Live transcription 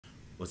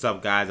What's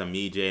up, guys? I'm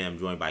EJ, and I'm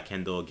joined by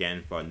Kendall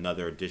again for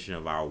another edition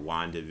of our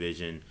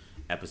Wandavision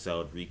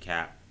episode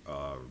recap,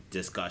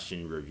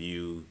 discussion,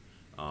 review.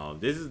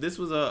 This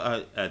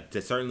was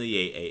certainly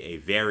a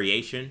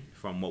variation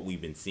from what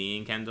we've been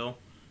seeing, Kendall.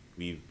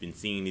 We've been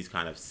seeing these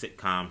kind of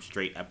sitcom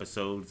straight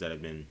episodes that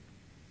have been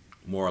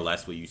more or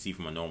less what you see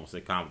from a normal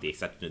sitcom, with the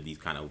exception of these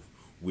kind of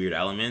weird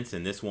elements.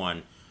 And this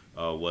one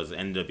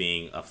ended up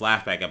being a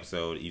flashback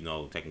episode. You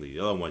know, technically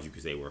the other ones you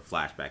could say were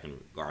flashback in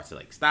regards to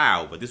like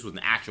style, but this was an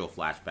actual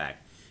flashback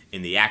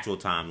in the actual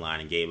timeline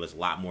and gave us a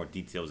lot more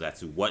details as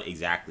to what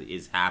exactly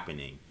is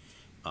happening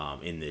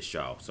in this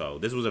show. So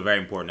this was a very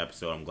important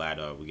episode. I'm glad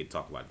we get to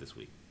talk about it this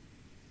week.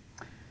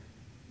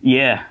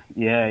 Yeah.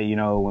 You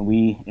know, when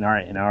we in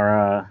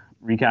our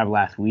recap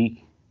last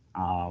week,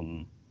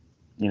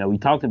 we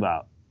talked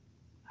about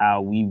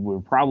how we were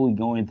probably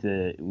going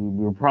to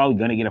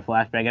get a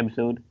flashback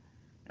episode,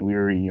 and we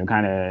were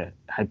kind of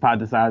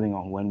hypothesizing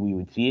on when we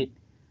would see it.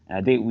 And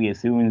I think we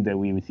assumed that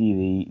we would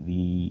see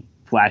the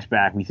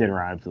flashback. We said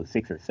around episode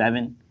 6 or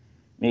 7,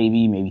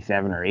 maybe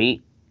 7 or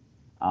 8.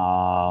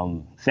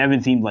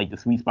 7 seemed like the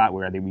sweet spot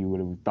where I think we would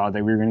have thought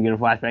that we were going to get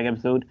a flashback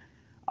episode.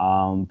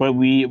 But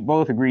we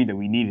both agreed that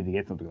we needed to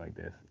get something like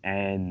this,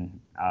 and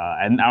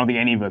I don't think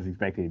any of us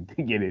expected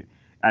to get it.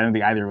 I don't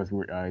think either of us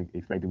were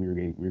expected we were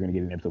going to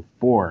get an episode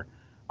 4.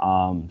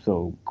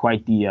 So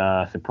quite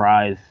the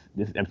surprise.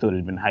 This episode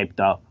has been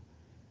hyped up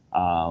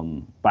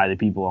by the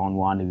people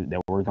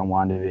that worked on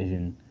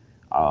WandaVision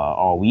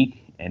all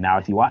week, and now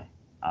I see why.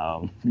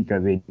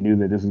 Because they knew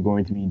that this was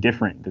going to be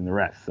different than the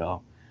rest.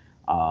 So,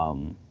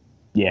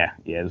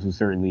 this was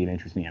certainly an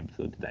interesting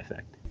episode to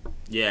dissect.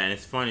 Yeah, and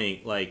it's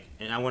funny,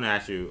 and I want to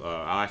ask you,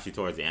 I'll ask you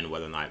towards the end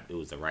whether or not it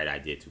was the right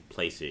idea to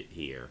place it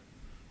here.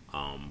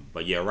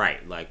 But yeah,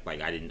 right. Like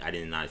I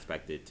did not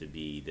expect it to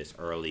be this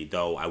early,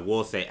 though I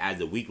will say as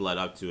the week led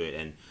up to it,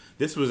 and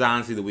this was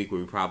honestly the week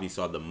where we probably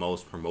saw the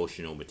most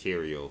promotional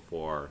material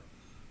for,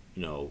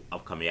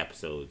 upcoming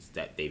episodes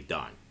that they've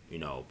done,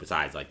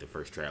 besides like the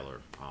first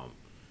trailer.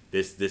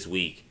 This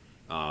week,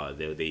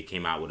 they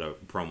came out with a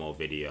promo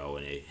video,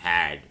 and it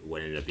had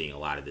what ended up being a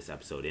lot of this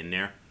episode in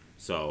there.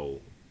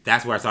 So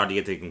that's where I started to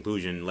get to the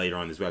conclusion later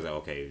on this week. I was like,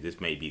 okay,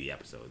 this may be the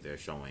episode. They're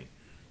showing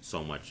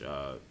so much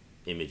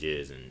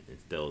images and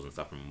stills and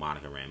stuff from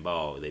Monica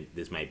Rambeau.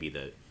 This might be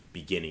the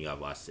beginning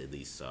of us at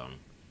least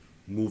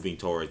moving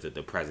towards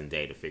the present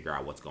day to figure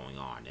out what's going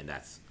on, and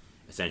that's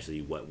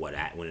essentially what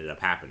ended up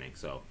happening.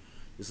 So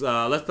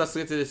let's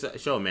get to this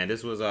show, man.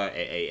 This was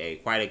a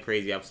quite a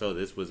crazy episode.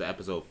 This was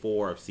episode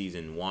 4 of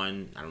season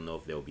 1. I don't know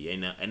if there'll be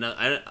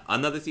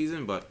another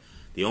season, but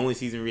the only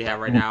season we have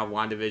right now,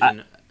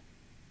 WandaVision.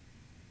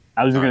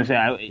 I was just gonna say,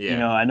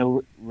 I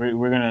know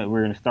we're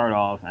gonna start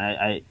off.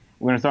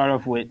 We're gonna start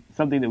off with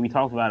something that we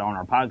talked about on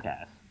our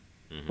podcast,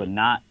 but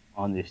not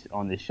on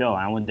this show.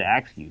 I wanted to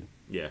ask you.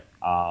 Yeah.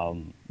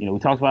 We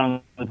talked about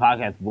on the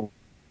podcast the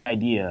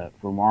idea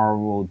for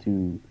Marvel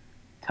to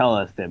tell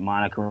us that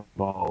Monica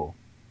Rambeau,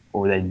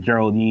 or that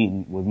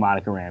Geraldine was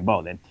Monica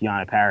Rambeau, that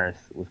Tiana Paris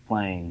was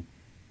playing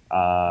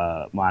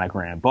Monica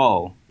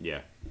Rambeau. Yeah.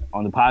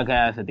 On the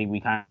podcast, I think we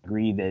kind of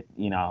agreed that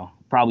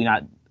probably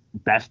not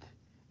best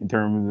in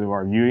terms of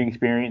our viewing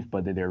experience,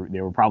 but that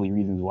there were probably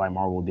reasons why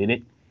Marvel did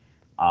it.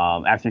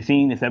 After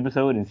seeing this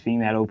episode and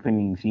seeing that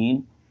opening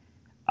scene,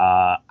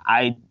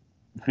 I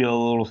feel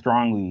a little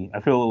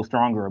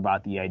stronger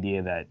about the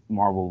idea that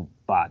Marvel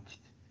botched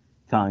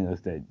telling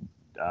us that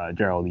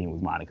Geraldine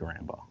was Monica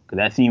Rambeau, because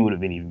that scene would have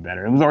been even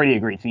better. It was already a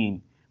great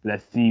scene, but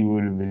that scene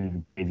would have been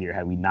even crazier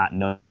had we not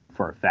known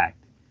for a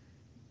fact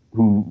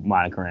who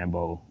Monica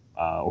Rambeau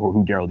or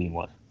who Geraldine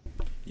was.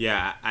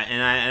 Yeah,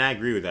 I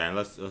agree with that. And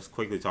let's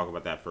quickly talk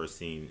about that first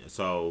scene.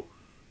 So,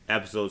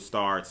 episode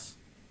starts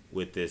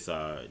with this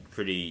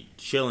pretty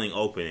chilling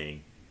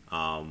opening,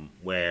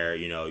 where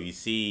you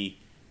see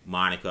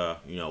Monica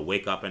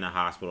wake up in the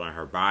hospital and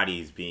her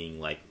body's being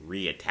like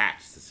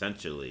reattached,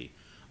 essentially,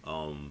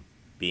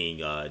 being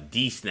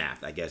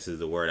de-snapped, I guess is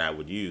the word I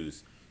would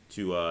use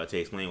to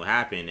explain what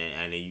happened.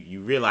 And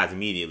you realize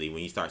immediately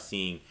when you start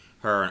seeing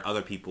her and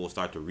other people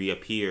start to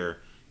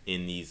reappear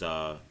in this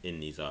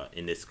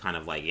kind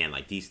of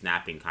like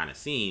de-snapping kind of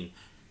scene,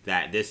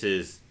 that this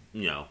is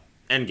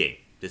Endgame.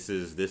 This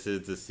is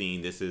the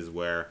scene. This is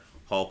where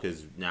Hulk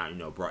has now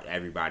brought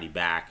everybody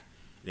back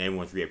and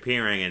everyone's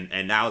reappearing,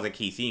 and that was a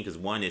key scene because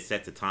one, it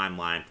sets a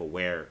timeline for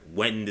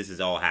when this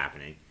is all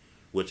happening,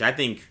 which I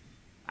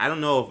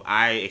don't know if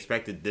I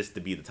expected this to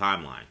be the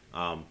timeline.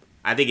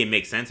 I think it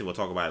makes sense, and we'll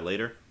talk about it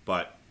later,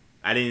 but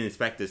I didn't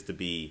expect this to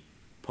be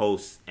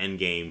post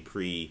Endgame,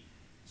 pre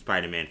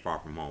Spider-Man Far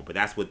From Home, but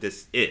that's what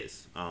this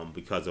is,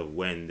 because of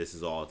when this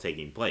is all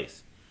taking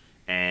place,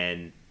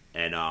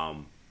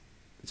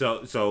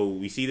 so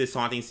we see this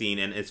haunting scene,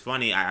 and it's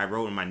funny. I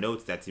wrote in my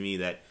notes that to me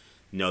that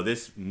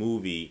this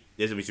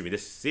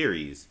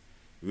series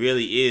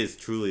really is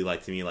truly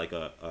to me like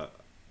a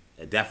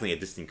definitely a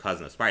distant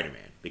cousin of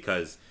Spider-Man,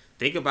 because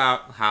think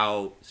about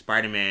how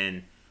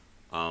Spider-Man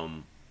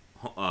Far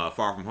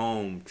From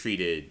Home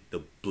treated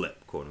the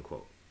blip, quote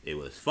unquote. It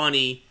was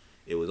funny.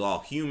 It was all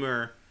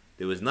humor.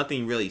 There was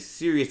nothing really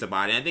serious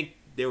about it. I think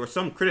there was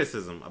some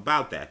criticism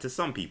about that to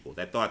some people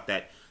that thought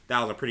that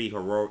was a pretty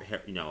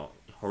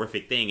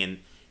horrific thing, and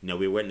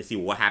we were waiting to see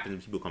what happens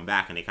when people come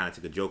back, and they kind of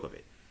took a joke of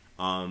it.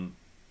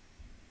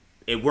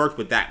 It worked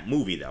with that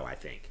movie, though. I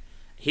think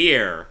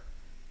here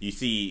you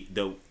see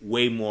the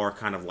way more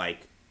kind of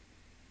like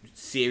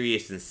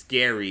serious and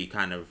scary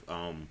kind of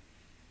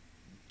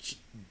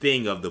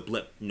thing of the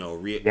blip,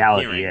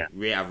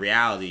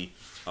 reality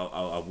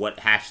of what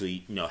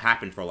actually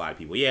happened for a lot of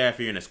people. Yeah, if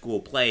you're in a school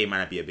play, it might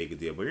not be a big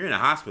deal, but you're in a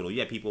hospital. You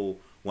have people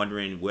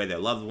wondering where their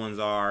loved ones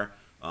are.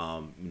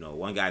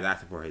 One guy's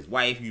asking for his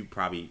wife. You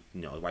probably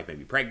his wife may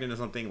be pregnant or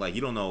something. Like,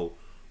 you don't know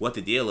what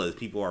the deal is.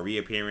 People are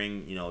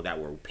reappearing. That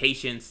were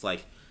patients.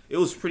 Like, it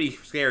was pretty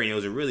scary. And it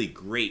was a really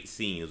great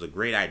scene. It was a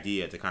great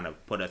idea to kind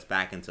of put us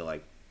back into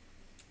like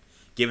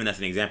giving us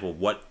an example of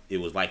what it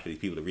was like for these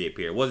people to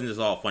reappear. It wasn't just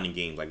all fun and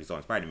games like we saw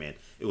in Spider-Man.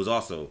 It was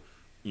also,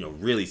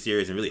 really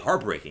serious and really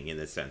heartbreaking in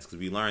this sense, because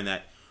we learned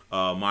that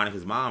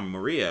Monica's mom,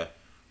 Maria,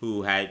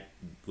 who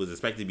was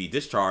expected to be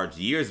discharged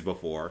years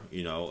before,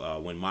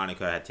 when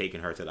Monica had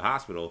taken her to the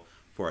hospital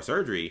for a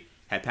surgery,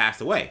 had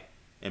passed away,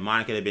 and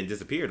Monica had been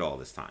disappeared all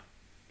this time.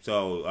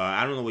 So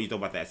I don't know what you thought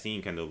about that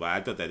scene, Kendall, but I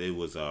thought that it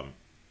was a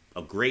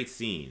great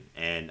scene,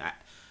 and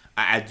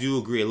I do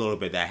agree a little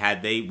bit that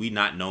had we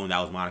not known that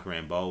was Monica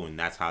Rambeau and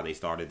that's how they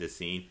started this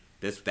scene,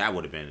 that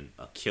would have been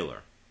a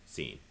killer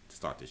scene to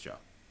start this show.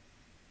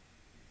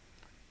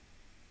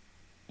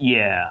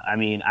 Yeah, I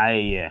mean,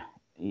 I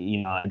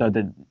thought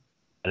that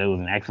it was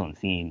an excellent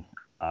scene.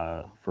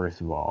 First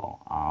of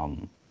all,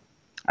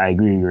 I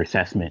agree with your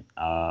assessment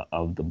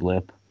of the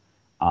blip,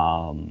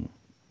 and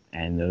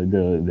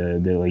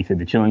the like you said,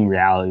 the chilling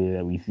reality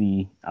that we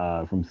see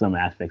from some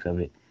aspects of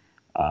it,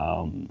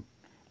 and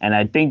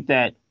I think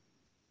that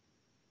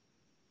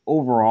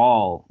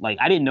overall, like,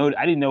 I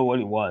didn't know what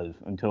it was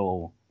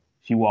until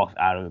she walks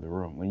out of the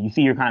room. When you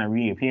see her kind of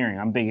reappearing,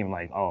 I'm thinking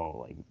like,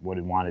 oh, like, what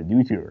did Wanda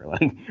do to her?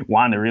 Like,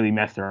 Wanda really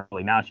messed her up.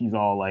 Like, now she's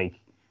all like,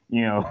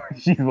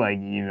 she's like,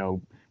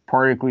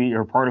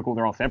 particles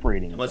are all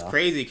separating. What's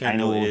crazy,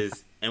 Kendall,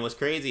 is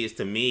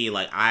to me,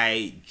 like,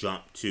 I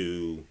jumped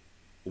to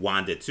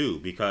Wanda too,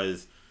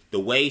 because the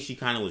way she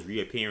kind of was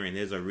reappearing,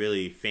 there's a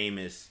really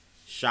famous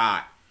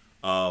shot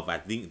of, I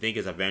think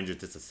it's Avengers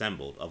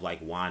Disassembled, of like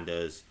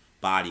Wanda's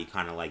body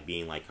kind of like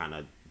being like kind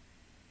of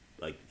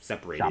like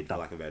separated, for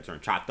lack of a better term,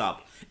 chopped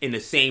up in the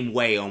same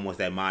way almost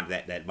that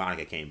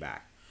Monica came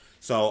back.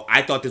 So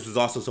I thought this was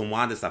also some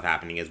Wanda stuff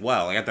happening as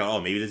well. Like, I thought, oh,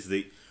 maybe this is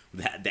the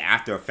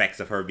after effects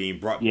of her being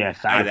brought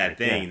out of that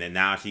thing. That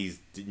now she's,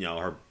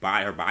 her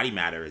body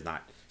matter is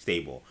not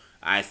stable.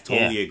 I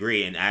totally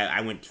agree, and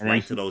I went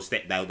right to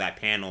that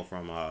panel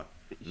from.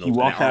 She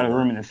walks out of the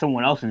room and then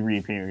someone else is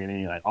reappearing, and then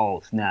you're like,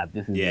 oh snap,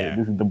 this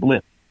is the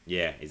blip.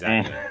 Yeah,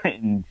 exactly.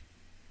 And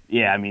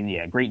yeah, I mean,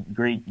 yeah, great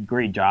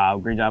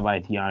job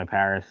by Tiana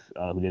Paris,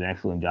 who did an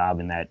excellent job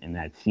in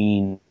that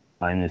scene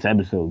in this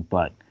episode.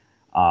 But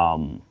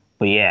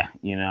yeah,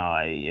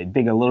 I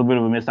think a little bit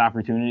of a missed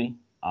opportunity.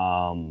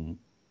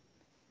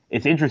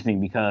 It's interesting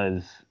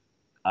because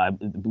I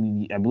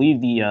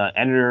believe the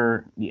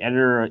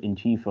editor in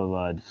chief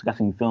of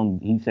Discussing Film,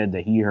 he said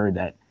that he heard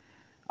that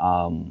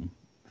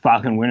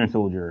Falcon Winter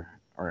Soldier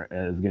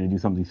is going to do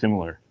something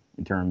similar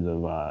in terms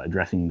of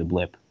addressing the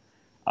blip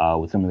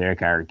with some of their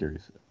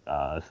characters.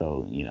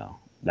 So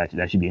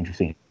that should be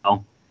interesting.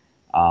 And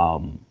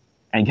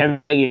Kevin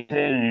Feige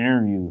said in an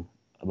interview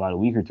about a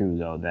week or two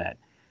ago that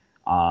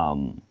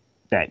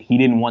he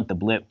didn't want the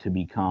blip to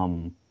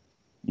become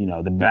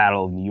the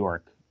Battle of New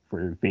York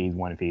for Phase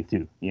 1 and Phase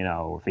 2,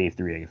 or Phase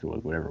 3, I guess it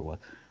was, whatever it was,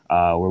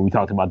 where we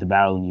talked about the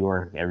Battle of New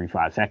York every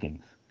 5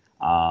 seconds.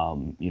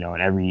 In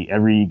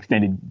every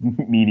extended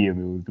medium,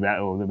 it was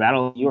the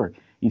Battle of New York.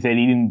 He said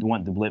he didn't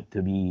want the blip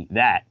to be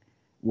that.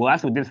 Well,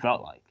 that's what this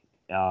felt like.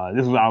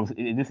 This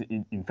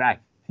in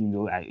fact seemed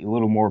a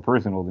little more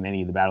personal than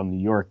any of the Battle of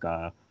New York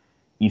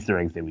Easter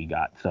eggs that we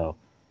got. So,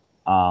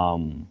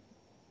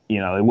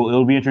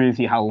 it'll be interesting to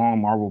see how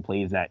long Marvel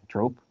plays that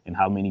trope and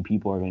how many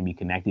people are going to be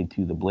connected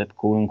to the blip,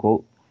 quote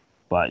unquote.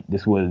 But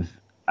this was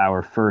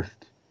our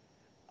first,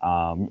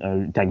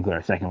 technically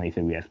our second. Like I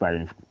said, we had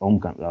Spider-Man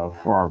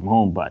Far From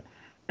Home, but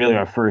really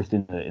our first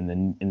in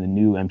the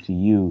new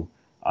MCU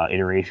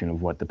iteration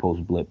of what the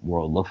post-blip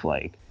world looks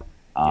like.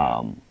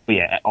 But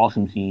yeah,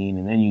 awesome scene,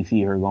 and then you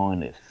see her going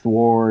to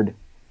Sword,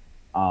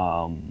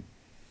 and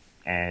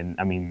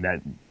I mean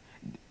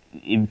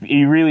if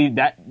you really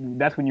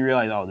that's when you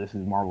realize, oh, this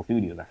is Marvel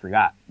Studios. I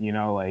forgot,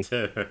 like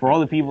for all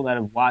the people that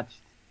have watched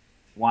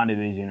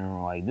WandaVision and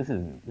are like, this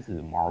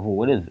is Marvel.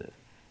 What is this?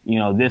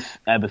 This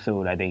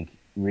episode I think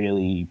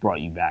really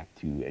brought you back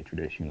to a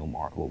traditional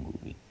Marvel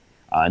movie,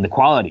 and the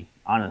quality,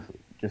 honestly,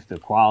 just the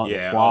quality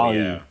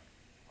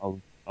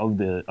of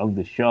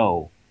the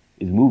show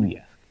is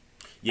movie-esque.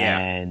 Yeah,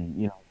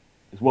 and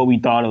it's what we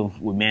thought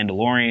of with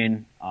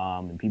Mandalorian,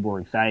 and people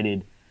were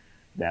excited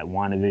that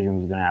WandaVision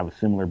was going to have a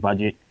similar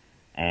budget,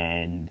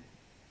 and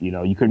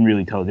you couldn't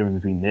really tell the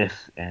difference between this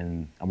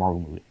and a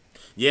Marvel movie.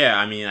 Yeah,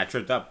 I mean, I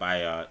tripped up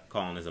by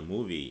calling this a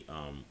movie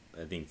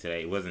I think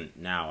today, it wasn't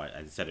now,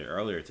 I said it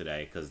earlier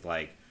today, because,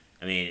 like,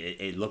 I mean,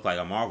 it looked like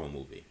a Marvel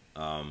movie.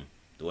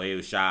 The way it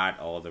was shot,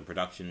 all the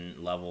production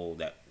level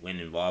that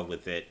went involved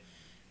with it,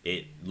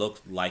 it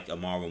looked like a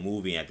Marvel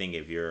movie. I think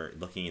if you're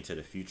looking into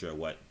the future of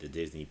what the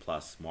Disney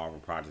Plus Marvel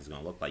project is going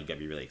to look like, you got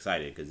to be really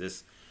excited, because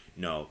this,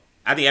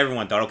 I think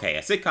everyone thought, okay,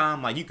 a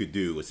sitcom, like, you could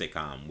do a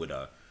sitcom with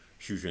a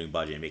shoestring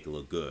budget and make it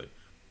look good.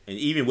 And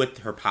even with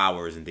her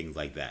powers and things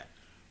like that.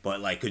 But,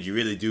 like, could you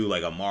really do,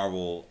 like, a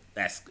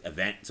Marvel-esque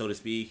event, so to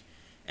speak?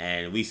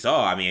 And we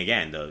saw, I mean,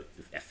 again, the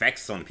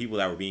effects on the people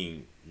that were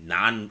being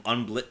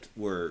unblipped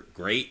were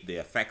great. The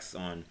effects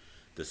on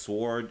the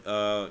sword,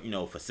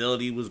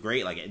 facility was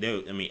great. Like,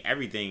 I mean,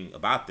 everything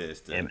about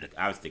this,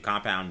 obviously, the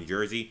compound, New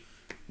Jersey,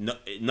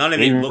 none of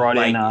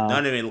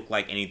it looked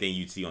like anything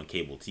you'd see on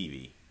cable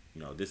TV.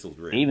 This was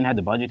real. They even had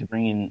the budget to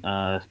bring in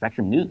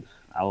Spectrum News.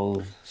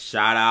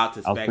 Shout out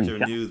to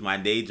Spectrum News, my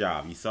day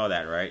job. You saw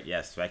that, right?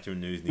 Yes,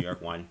 Spectrum News, New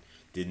York One,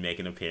 did make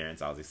an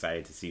appearance. I was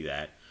excited to see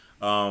that.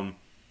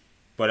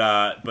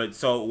 But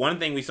so one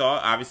thing we saw,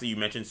 obviously you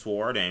mentioned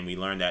SWORD, and we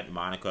learned that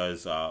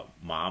Monica's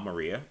mom,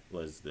 Maria,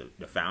 was the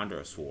founder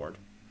of SWORD,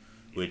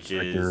 which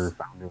is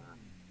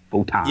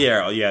full-time.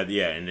 Yeah,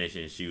 and then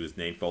she was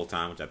named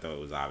full-time, which I thought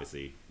was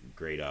obviously a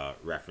great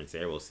reference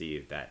there. We'll see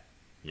if that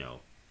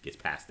gets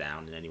passed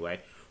down in any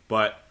way.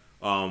 But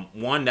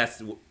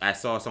I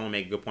saw someone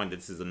make a good point that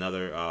this is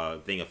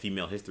another thing of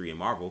female history in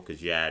Marvel,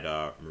 because you had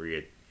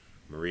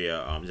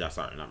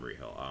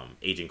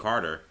Agent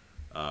Carter.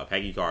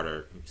 Peggy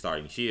Carter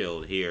starting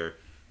S.H.I.E.L.D. here,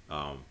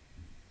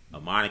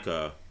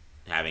 Monica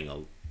having a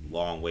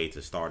long way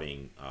to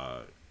starting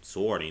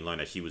SWORD, and you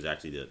learned that she was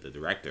actually the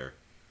director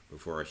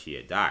before she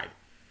had died.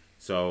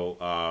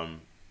 So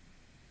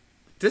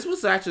this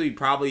was actually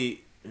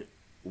probably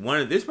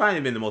this probably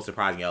been the most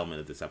surprising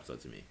element of this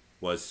episode to me,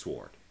 was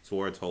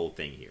SWORD's whole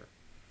thing here,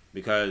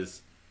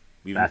 because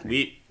we had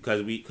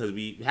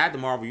the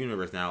Marvel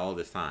Universe now all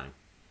this time.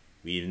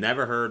 We've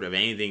never heard of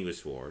anything with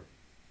SWORD.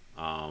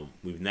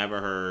 We've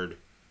never heard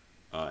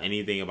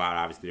anything about,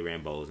 obviously, the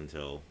Rambos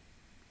until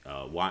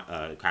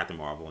Captain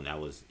Marvel, and that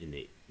was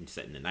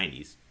set in the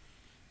 90s.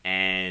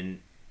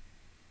 And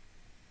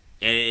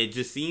it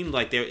just seemed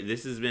like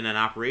this has been an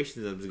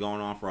operation that's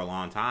going on for a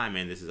long time,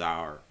 and this is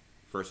our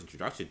first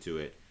introduction to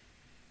it.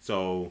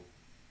 So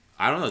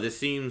I don't know.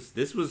 This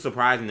was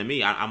surprising to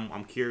me.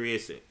 I'm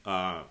curious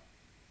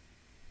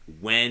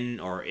when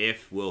or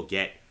if we'll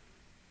get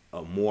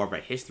more of a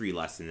history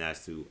lesson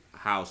as to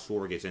how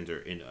SWORD gets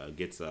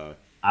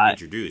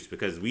introduced,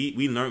 because we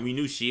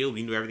knew S.H.I.E.L.D.,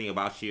 we knew everything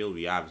about S.H.I.E.L.D.,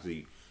 we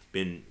obviously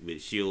been with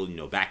S.H.I.E.L.D.,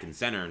 back in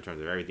center in terms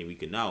of everything we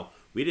could know.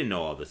 We didn't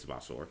know all this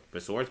about SWORD,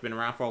 but SWORD's been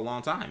around for a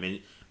long time, and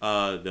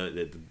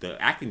the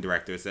acting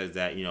director says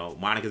that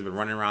Monica's been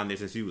running around there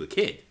since she was a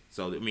kid.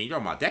 So I mean, you're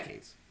talking about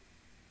decades.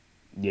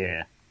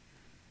 Yeah,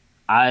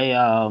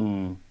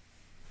 I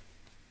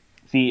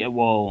see.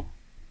 Well,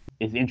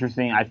 it's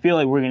interesting. I feel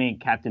like we're gonna get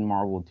Captain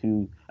Marvel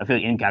 2. I feel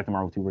like in Captain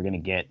Marvel 2 we're gonna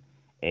get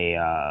a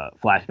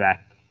flashback.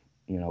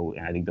 And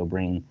I think they'll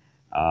bring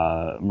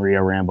Maria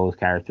Rambeau's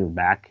character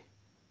back.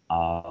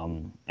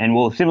 And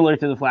similar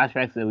to the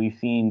flashbacks that we've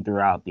seen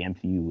throughout the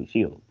MCU with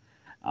S.H.I.E.L.D.,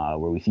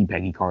 where we see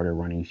Peggy Carter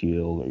running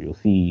S.H.I.E.L.D., or you'll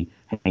see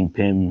Hank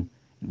Pym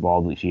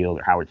involved with S.H.I.E.L.D.,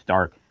 or Howard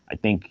Stark. I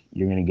think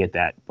you're going to get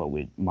that, but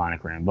with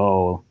Monica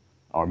Rambeau,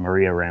 or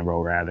Maria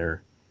Rambeau,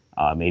 rather.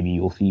 Maybe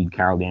you'll see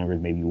Carol Danvers,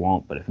 maybe you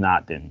won't, but if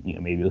not, then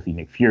maybe you'll see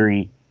Nick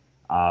Fury,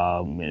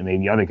 and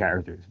maybe other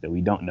characters that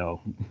we don't know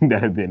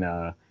that have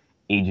been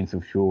agents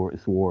of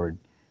SWORD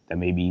that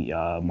may be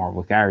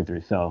Marvel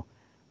characters. So,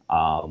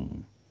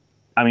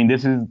 I mean,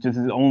 this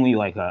is only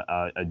like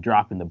a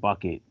drop in the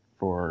bucket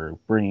for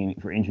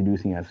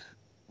introducing us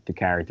to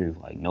characters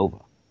like Nova,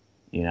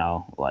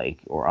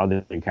 or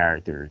other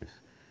characters.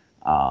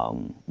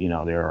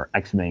 There are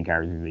X-Men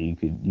characters that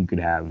you could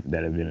have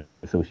that have been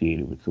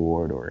associated with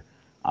SWORD, or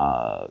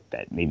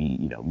that maybe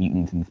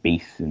mutants in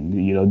space, and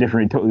there's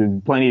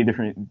plenty of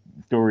different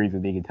stories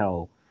that they could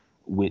tell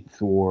with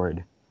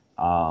SWORD.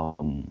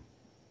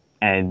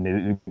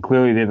 And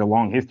clearly there's a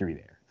long history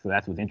there, so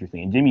that's what's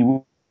interesting. And Jimmy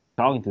Woo,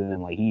 talking to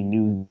them, like, he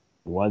knew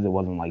it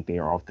wasn't like they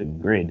were off the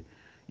grid.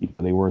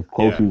 They worked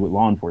closely with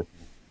law enforcement.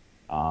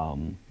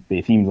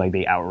 It seems like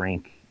they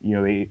outrank,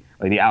 FBI,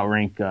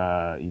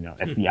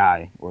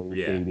 or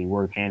they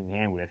work hand in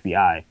hand with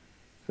FBI.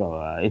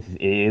 So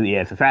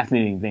it's a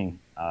fascinating thing,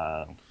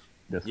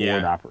 the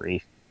SWORD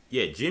operation.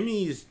 Yeah,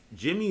 Jimmy's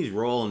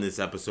role in this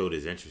episode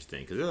is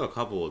interesting, because there's a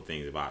couple of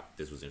things about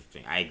this was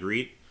interesting. I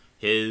agree,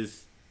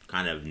 his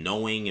kind of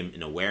knowing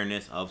and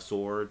awareness of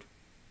SWORD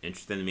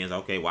interesting to me. I was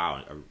like, okay,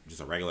 wow,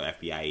 just a regular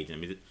FBI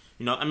agent.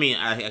 I mean,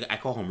 I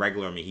call him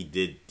regular. I mean, he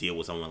did deal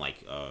with someone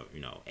like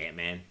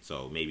Ant-Man,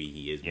 so maybe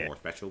he is more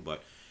special.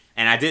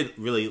 And I did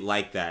really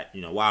like that.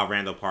 While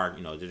Randall Park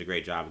did a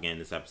great job again in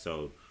this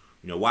episode.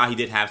 While he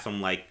did have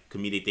some like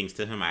comedic things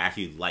to him, I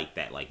actually liked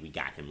that, like, we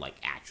got him like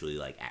actually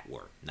like at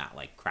work, not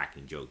like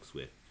cracking jokes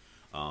with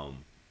Paul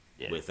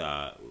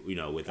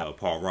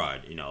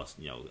Rudd.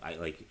 I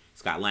like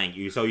Scott Lang.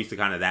 You're so used to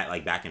kind of that,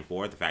 like, back and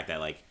forth. The fact that,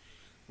 like,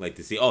 Like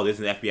to see, oh, this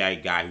is an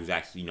FBI guy who's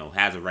actually,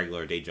 has a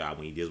regular day job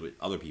when he deals with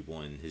other people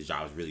and his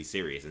job is really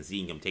serious. And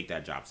seeing him take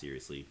that job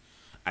seriously,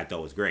 I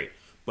thought was great.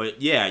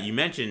 But yeah, you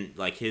mentioned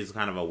like his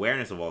kind of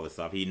awareness of all this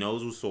stuff. He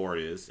knows who Sword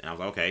is, and I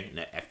was like, okay,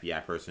 that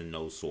FBI person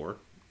knows Sword.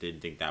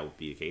 Didn't think that would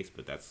be the case,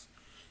 but that's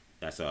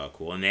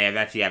cool. And they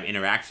actually have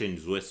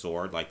interactions with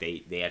Sword. Like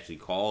they actually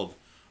called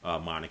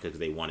Monica because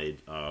they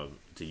wanted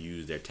to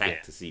use their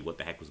tech to see what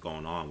the heck was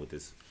going on with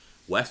this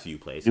Westview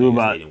place. They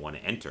didn't want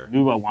to enter.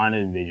 Knew about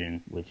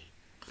Wandavision, which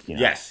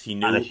yes, he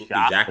knew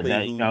exactly.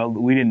 That,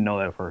 we didn't know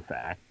that for a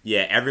fact.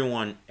 Yeah,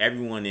 everyone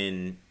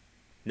in.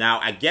 Now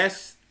I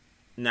guess.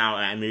 Now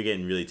I'm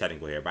getting really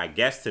technical here, but I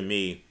guess to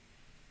me,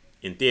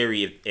 in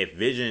theory, if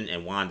Vision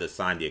and Wanda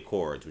signed the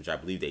Accords, which I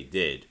believe they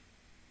did,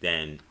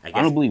 then I guess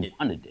I don't believe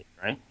Wanda did,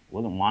 right?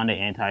 Wasn't Wanda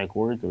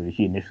anti-Accords, or did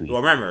she initially?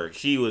 Well, remember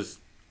she was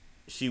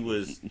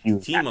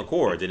Team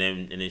Accords, and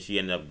then she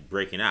ended up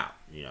breaking out.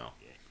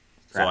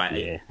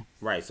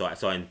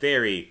 So in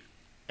theory,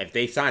 if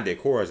they signed the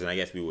Accords, then I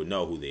guess we would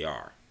know who they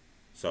are.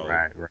 So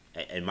right.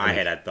 In my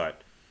head, I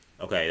thought,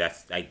 okay,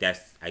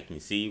 that's I can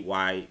see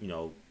why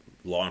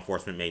law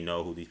enforcement may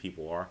know who these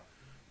people are,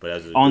 but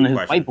as on his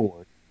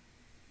whiteboard,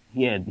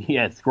 he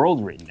had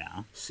scrolls written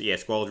down. Yeah,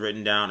 scrolls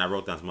written down. I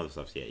wrote down some other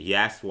stuff. Yeah, he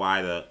asked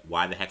why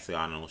the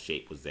hexagonal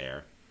shape was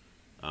there.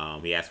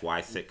 He asked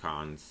why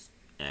sitcoms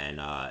and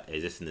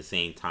is this in the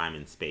same time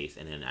and space?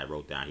 And then I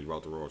wrote down. He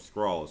wrote the row of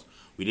scrolls.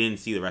 We didn't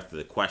see the rest of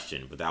the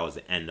question, but that was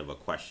the end of a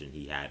question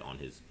he had on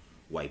his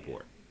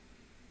whiteboard.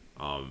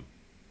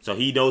 So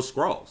he knows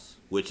scrolls,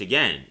 which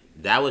again,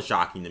 that was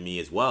shocking to me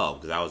as well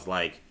because I was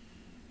like,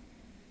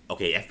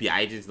 okay, FBI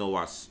agents know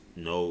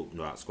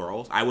about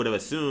scrolls. I would have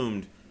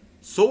assumed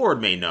Sword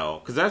may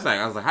know because I was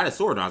like, how does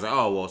Sword know? I was like,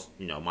 oh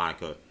well,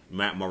 Monica,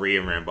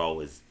 Maria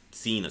Rambeau is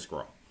seeing a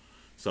scroll,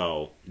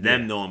 so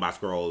them knowing about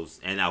scrolls,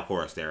 and now of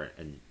course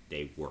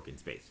they work in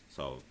space,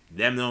 so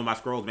them knowing about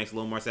scrolls makes a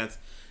little more sense.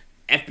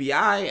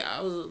 FBI, I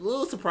was a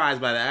little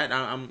surprised by that.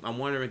 I'm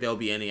wondering if there'll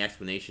be any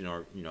explanation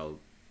or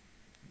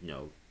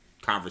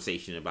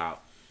conversation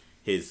about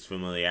his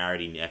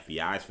familiarity and the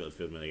FBI's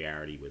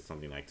familiarity with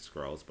something like the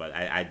scrolls. But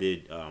I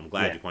did. I'm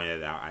glad you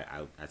pointed that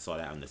out. I saw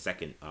that on the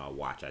second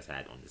watch I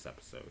had on this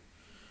episode.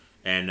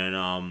 And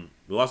then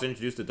we also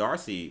introduced to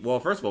Darcy. Well,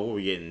 first of all, before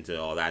we get into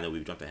all that, I know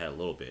we've jumped ahead a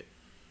little bit.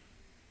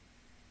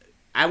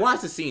 I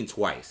watched the scene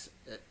twice.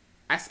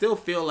 I still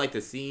feel like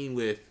the scene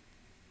with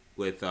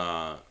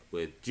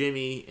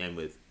Jimmy and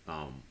with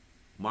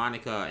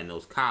Monica and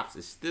those cops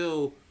is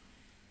still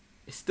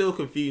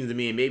confusing to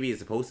me, and maybe it's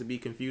supposed to be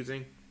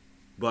confusing.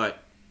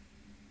 But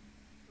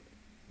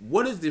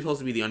what is supposed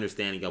to be the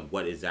understanding of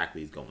what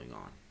exactly is going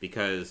on?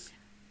 Because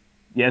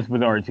it's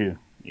bizarre too.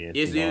 Yeah,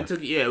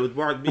 it was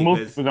bizarre. The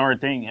most bizarre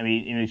thing. I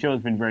mean, the show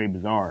has been very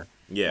bizarre.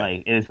 Yeah,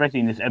 like especially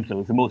in this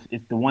episode,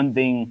 it's the one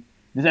thing.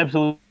 This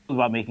episode is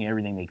about making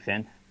everything make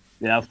sense.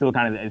 It's still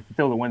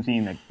the one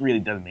scene that really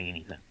doesn't make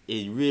any sense.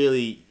 It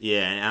really,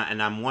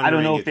 and I'm wondering. I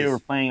don't know if they were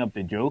playing up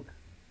the joke.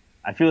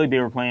 I feel like they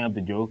were playing up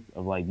the joke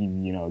of like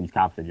these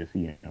cops are just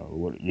they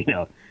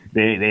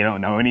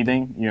don't know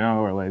anything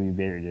or like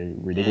they're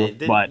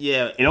ridiculous. But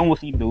it almost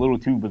seemed a little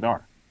too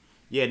bizarre.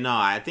 Yeah, no,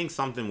 I think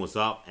something was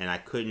up, and I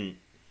couldn't.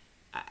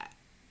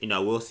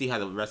 We'll see how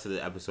the rest of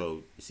the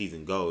episode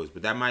season goes,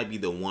 but that might be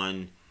the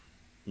one.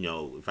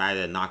 If I had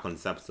a knock on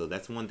this episode,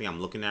 that's one thing I'm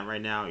looking at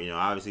right now.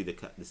 Obviously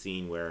the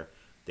scene where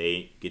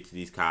they get to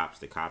these cops,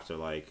 the cops are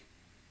like,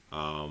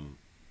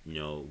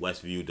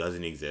 Westview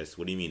doesn't exist.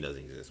 What do you mean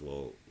doesn't exist?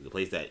 Well, the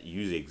place that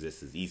usually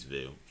exists is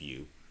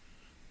Eastview,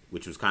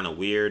 which was kind of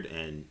weird,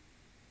 and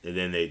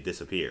then they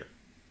disappear,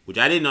 which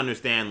I didn't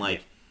understand.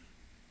 Like,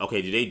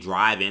 okay, did they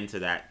drive into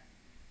that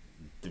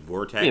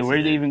vortex? Yeah, where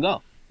did they even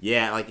go?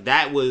 Yeah, like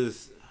that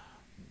was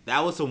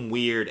some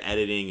weird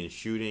editing and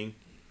shooting,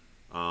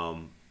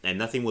 and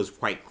nothing was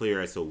quite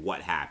clear as to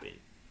what happened.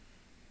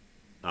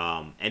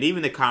 And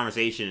even the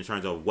conversation in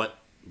terms of what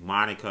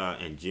Monica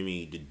and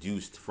Jimmy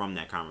deduced from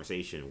that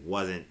conversation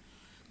wasn't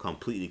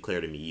completely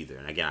clear to me either.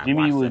 And again,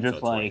 Jimmy was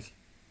just like, twice.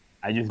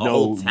 I just know the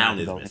whole town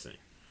is missing.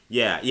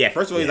 Yeah.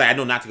 First of all, he's like, I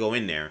know not to go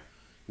in there,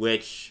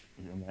 which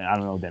I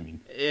don't know what that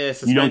means. Yeah,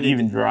 you don't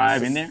even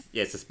drive in there.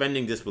 Yeah,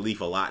 suspending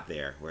disbelief a lot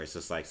there, where it's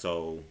just like,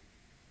 so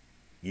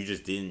you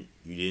just didn't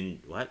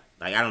what?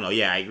 Like, I don't know.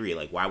 Yeah, I agree.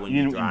 Like, why wouldn't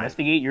you drive?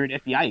 Investigate? You're an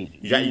FBI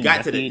agent.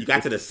 You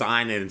got to the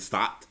sign and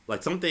stopped.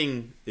 Like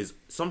something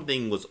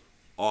was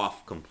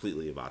off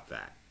completely about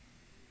that.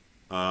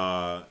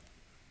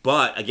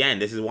 But again,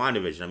 this is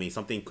WandaVision. I mean,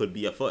 something could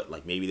be afoot.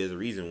 Like maybe there's a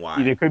reason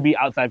why. There could be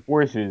outside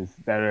forces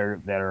that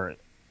are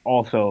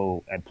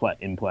also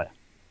in play.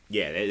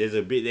 Yeah,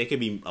 there could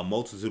be a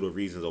multitude of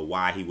reasons of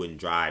why he wouldn't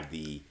drive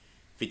the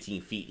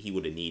 15 feet he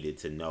would have needed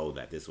to know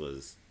that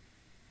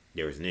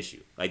there was an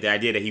issue. Like the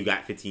idea that he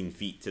got 15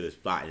 feet to the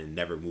spot and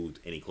never moved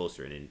any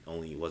closer, and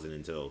it wasn't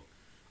until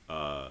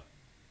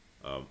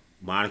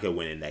Monica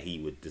went in that he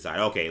would decide,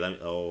 okay,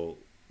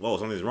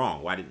 something's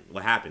wrong.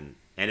 What happened?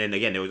 And then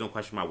again, there was no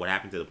question about what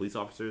happened to the police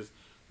officers.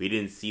 We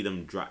didn't see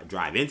them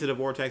drive into the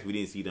vortex. We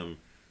didn't see them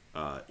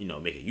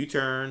make a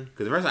U-turn.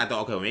 Because at first I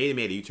thought, okay, well, maybe they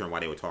made a U-turn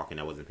while they were talking.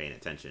 I wasn't paying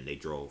attention. They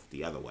drove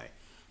the other way,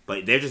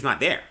 but they're just not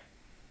there.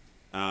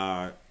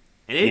 And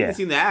they didn't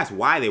seem to ask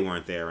why they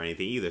weren't there or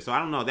anything either. So I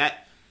don't know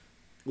that.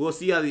 We'll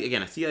see how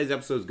I see how these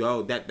episodes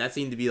go. That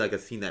seemed to be like a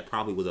scene that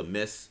probably was a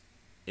miss,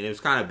 and it was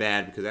kind of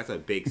bad because that's a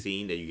big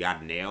scene that you got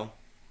to nail.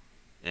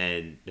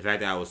 And the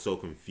fact that I was so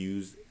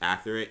confused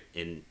after it,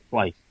 and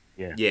twice,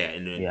 and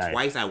then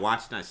twice I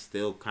watched and I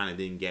still kind of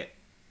didn't get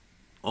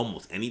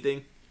almost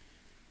anything.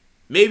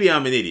 Maybe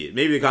I'm an idiot.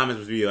 Maybe the comments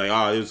would be like,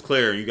 "Oh, it was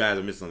clear, and you guys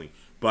are missing something."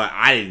 But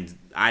I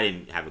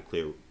didn't have a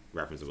clear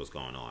reference of what's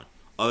going on,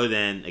 other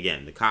than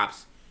again the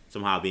cops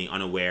somehow being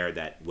unaware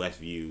that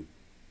Westview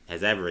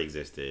has ever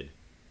existed,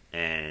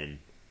 and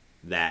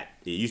that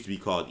it used to be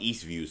called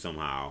Eastview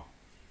somehow.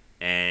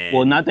 And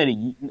well, not that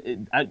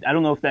I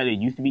don't know if that it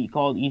used to be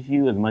called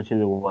Eastview as much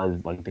as it was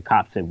like the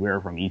cops said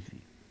we're from Eastview.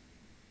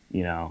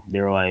 You know,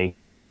 they were like,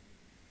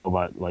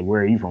 about like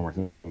where are you from or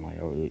something like,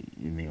 oh,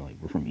 you mean like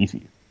we're from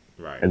Eastview,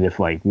 right? As if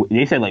like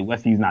they said like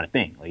Westview's not a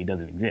thing, like it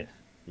doesn't exist.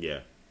 Yeah,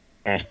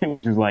 and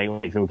which is like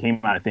so it came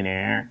out of thin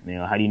air. You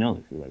know, how do you know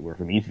this? Like we're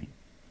from Eastview.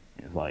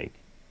 And it's like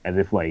as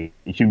if like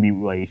it should be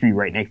right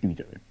next to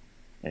each other,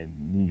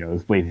 and you know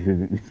this place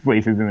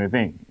isn't a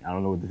thing. I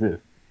don't know what this is.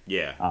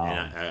 Yeah,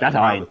 that's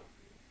how I.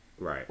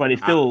 Right, but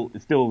it's still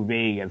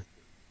vague as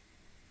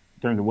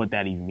in terms of what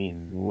that even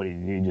means. What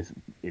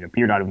it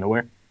appeared out of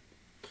nowhere,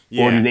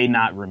 or do they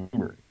not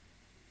remember?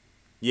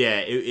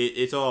 Yeah,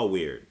 it's all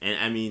weird, and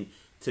I mean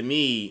to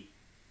me,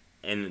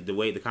 and the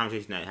way the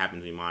conversation that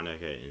happened between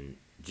Monica and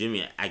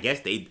Jimmy, I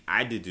guess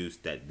I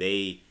deduced that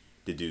these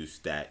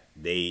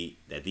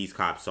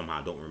cops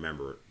somehow don't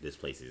remember this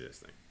place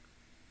existing.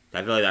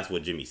 I feel like that's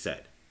what Jimmy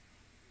said.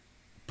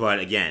 But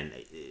again,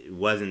 it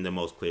wasn't the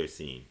most clear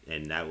scene,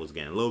 and that was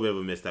again a little bit of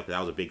a misstep. That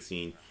was a big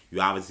scene.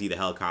 You obviously see the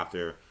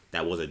helicopter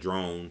that was a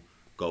drone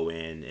go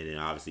in, and then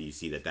obviously you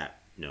see that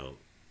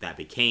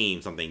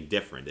became something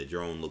different. The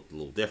drone looked a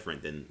little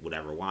different than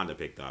whatever Wanda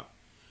picked up,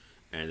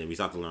 and then we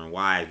start to learn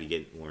why as we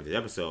get more into the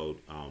episode.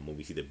 When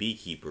we see the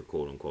beekeeper,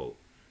 quote unquote,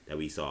 that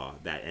we saw,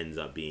 that ends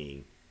up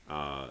being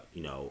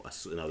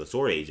another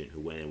sword agent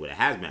who went in with a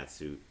hazmat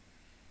suit.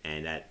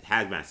 And that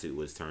hazmat suit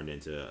was turned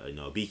into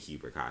a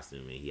beekeeper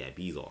costume, and he had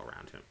bees all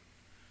around him.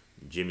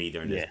 Jimmy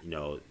during this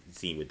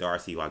scene with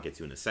Darcy, who I'll get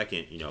to in a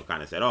second,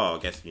 kind of said, "Oh, I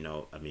guess in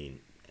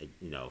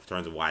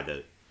terms of why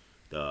the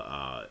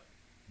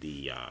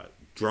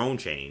drone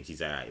changed." He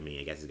said, "I mean,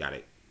 I guess it's got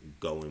to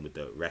go in with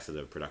the rest of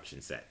the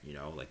production set.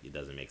 Like it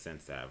doesn't make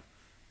sense to have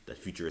the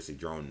futuristic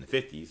drone in the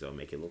 '50s, so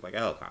make it look like a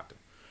helicopter."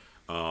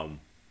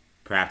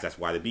 Perhaps that's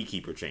why the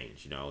beekeeper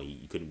changed.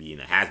 He couldn't be in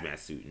a hazmat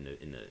suit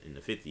in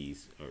the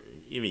 50s. Or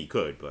I mean, he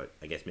could, but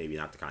I guess maybe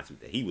not the kind of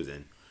suit that he was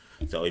in.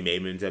 So he made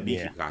him into a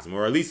beekeeper costume,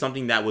 or at least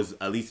something that was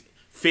at least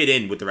fit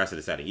in with the rest of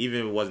the setting. Even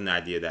if it wasn't the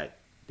idea that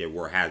there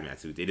were hazmat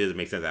suits, it doesn't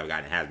make sense to have a guy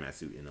in a hazmat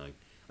suit in like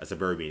a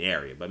suburban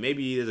area. But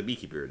maybe there's a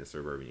beekeeper in a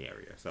suburban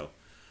area. So,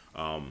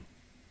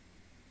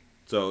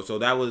 so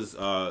that was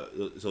so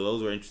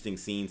those were interesting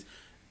scenes.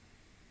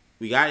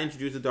 We got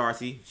introduced to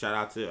Darcy. Shout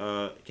out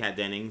to Kat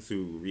Dennings,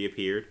 who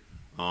reappeared.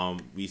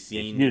 We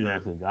seen. She did an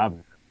excellent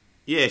job.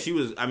 Yeah, she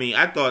was. I mean,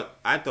 I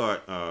thought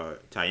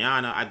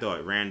Tayana, I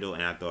thought Randall,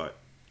 and I thought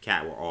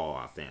Kat were all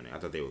outstanding. I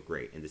thought they were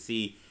great, and to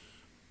see,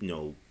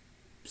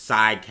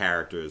 side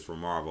characters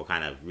from Marvel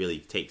kind of really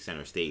take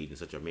center stage in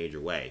such a major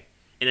way,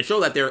 and to show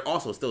that they're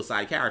also still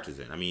side characters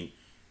in. I mean,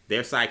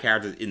 they're side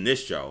characters in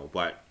this show,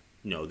 but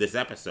this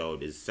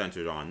episode is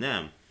centered on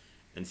them,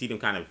 and see them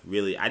kind of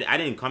really. I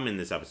didn't come in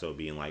this episode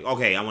being like,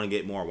 okay, I want to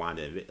get more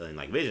Wanda and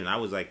like Vision. I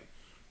was like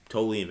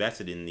totally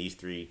invested in these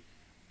three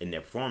in their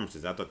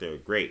performances. I thought they were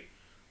great.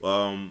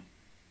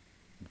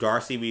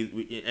 Darcy,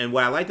 we and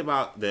what I liked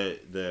about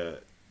the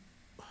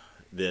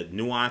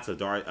nuance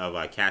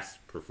of Kat's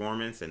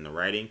performance and the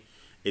writing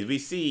is we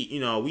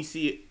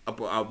see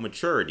a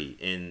maturity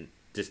in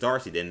this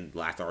Darcy than the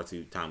last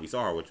Darcy time we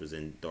saw her, which was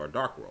in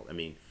Dark World. I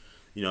mean,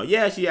 she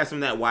has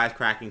some of that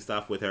wisecracking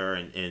stuff with her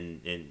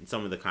and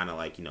some of the kind of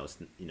like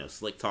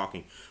slick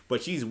talking,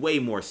 but she's way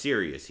more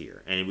serious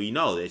here, and we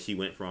know that she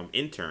went from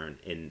intern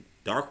in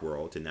Dark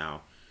World to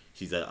now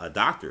she's a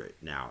doctorate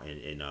now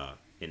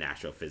in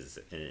astrophysics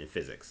and in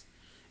physics,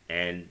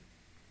 and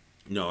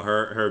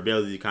her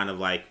ability to kind of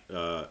like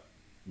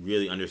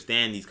really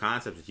understand these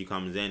concepts as she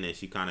comes in, and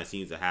she kind of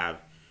seems to have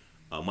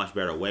a much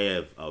better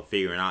way of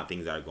figuring out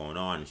things that are going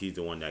on, and she's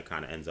the one that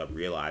kind of ends up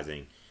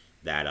realizing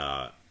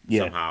that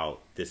somehow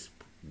this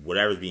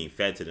whatever's being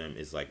fed to them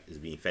is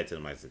being fed to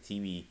them as a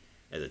TV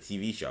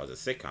show, as a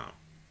sitcom.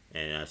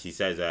 And she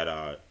says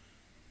that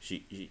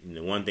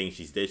the one thing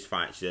she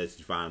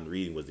found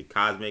reading was the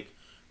cosmic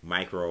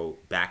micro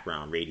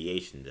background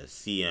radiation, the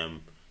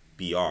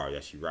CMBR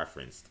that she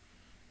referenced.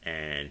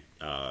 And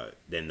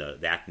then the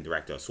acting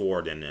director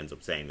Sword then ends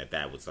up saying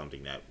that was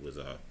something that was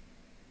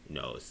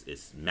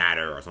it's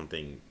matter or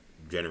something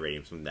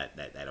generating something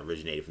that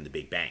originated from the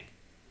Big Bang.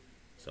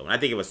 So when I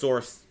think of a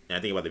source and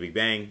I think about the Big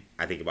Bang,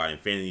 I think about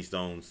Infinity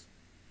Stones.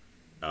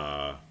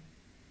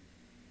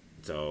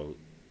 So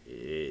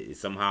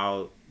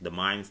somehow the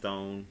Mind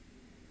Stone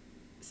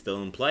is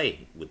still in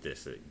play with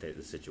this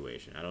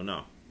situation. I don't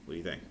know. What do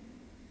you think?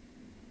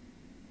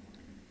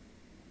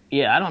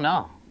 Yeah, I don't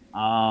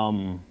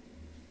know.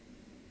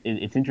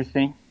 It's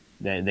interesting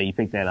that you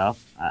picked that up.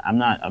 I'm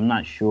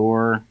not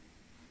sure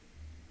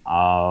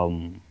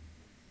um,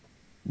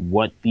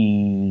 what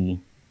the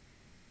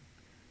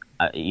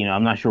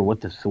I'm not sure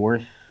what the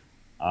source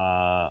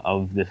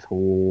of this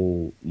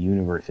whole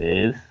universe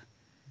is.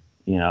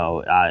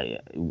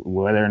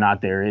 Whether or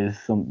not there is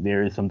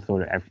some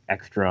sort of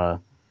extra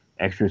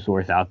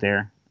source out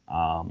there.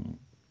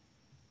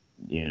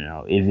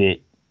 Is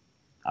it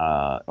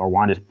or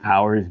Wanda's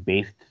powers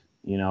based,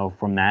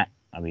 from that?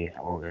 I mean,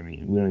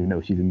 we don't even know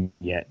if she's in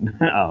yet.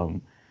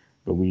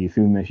 But we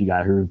assume that she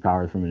got her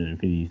powers from an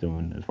Infinity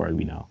Stone, as far as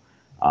we know.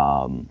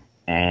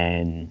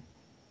 And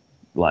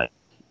like,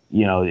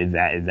 is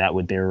that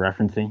what they're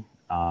referencing,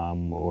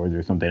 or is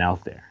there something else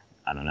there?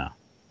 I don't know.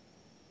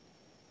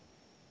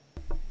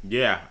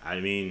 Yeah,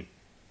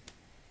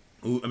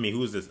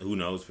 who's this? Who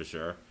knows for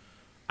sure?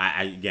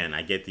 I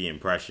get the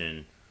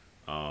impression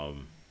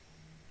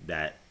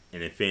that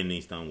an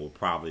Infinity Stone will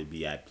probably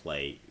be at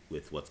play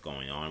with what's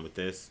going on with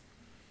this,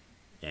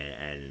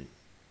 and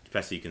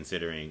especially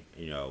considering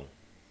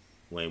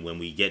when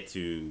we get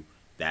to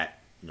that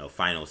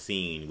final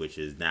scene, which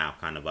is now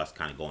kind of us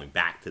kind of going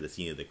back to the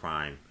scene of the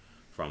crime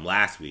from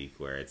last week,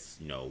 where it's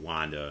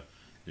Wanda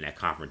and that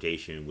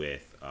confrontation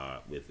with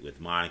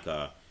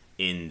Monica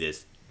in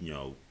this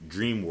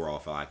dream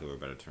world, for lack of a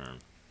better term,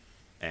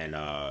 and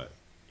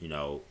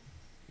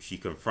she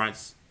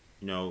confronts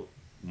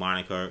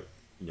Monica,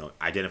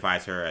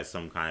 identifies her as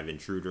some kind of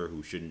intruder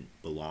who shouldn't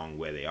belong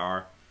where they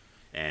are,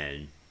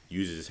 and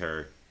uses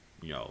her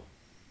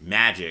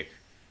magic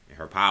and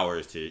her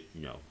powers to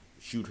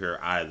shoot her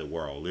out of the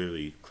world,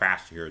 literally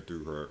crashing her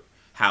through her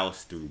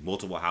house, through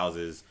multiple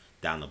houses,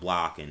 down the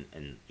block, and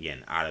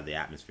again out of the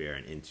atmosphere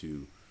and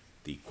into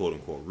the quote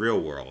unquote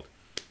real world.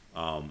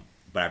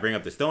 But I bring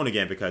up the stone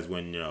again because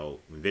when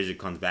Vision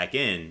comes back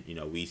in,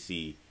 we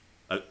see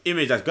an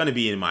image that's going to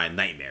be in my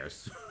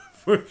nightmares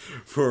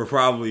for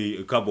probably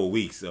a couple of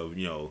weeks of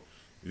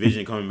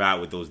Vision coming back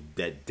with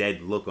that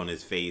dead look on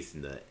his face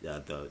and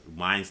the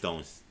Mind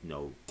Stones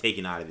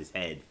taken out of his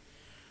head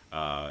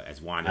as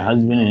Wanda. A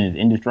husband in his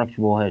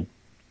indestructible head.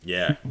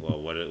 Yeah,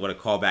 well, what a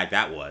callback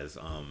that was,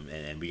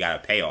 and we got a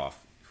payoff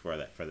for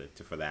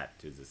that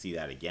to see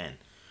that again.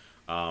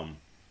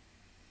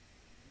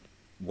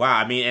 Wow,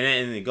 I mean,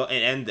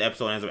 and the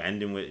episode ends up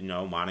ending with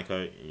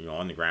Monica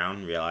on the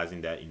ground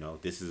realizing that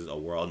this is a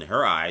world in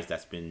her eyes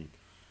that's been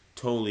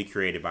totally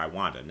created by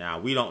Wanda. Now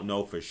we don't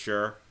know for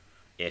sure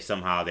if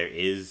somehow there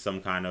is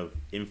some kind of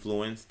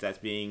influence that's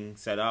being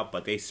set up,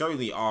 but they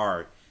certainly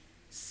are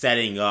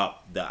setting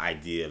up the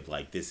idea of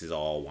like this is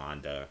all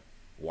Wanda.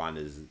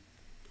 Wanda's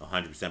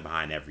 100%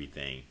 behind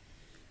everything,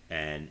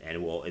 and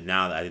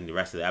now I think the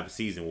rest of the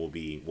season will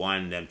be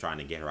one, them trying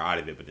to get her out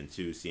of it, but then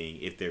two,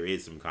 seeing if there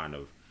is some kind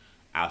of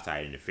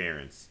outside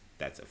interference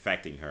that's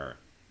affecting her.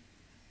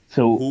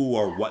 So who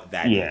or what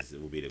that is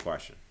will be the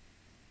question.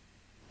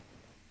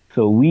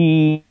 So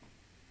we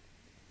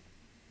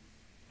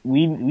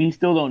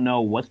still don't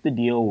know what's the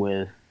deal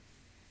with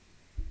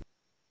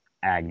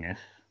Agnes,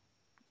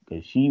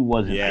 because she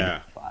wasn't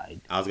identified.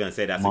 I was gonna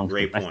say that's a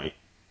great point.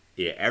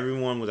 Yeah,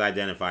 everyone was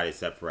identified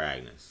except for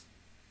Agnes,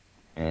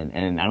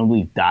 and I don't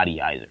believe Dottie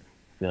either.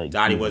 I feel like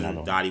Dottie was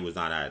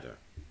not either.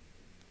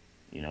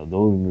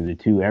 Those were the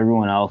two.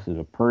 Everyone else is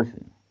a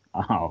person.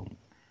 The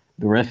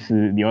rest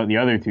of the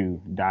other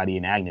two, Dottie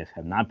and Agnes,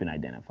 have not been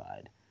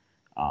identified.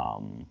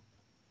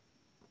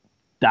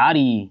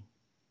 Dottie,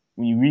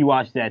 when you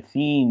rewatch that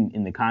scene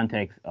in the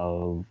context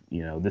of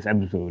this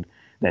episode,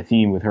 that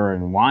scene with her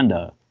and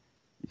Wanda,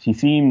 she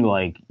seemed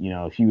like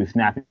she was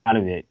snapping out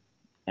of it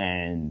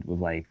and was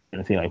like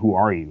gonna say like, "Who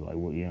are you? Like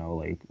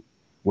like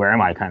where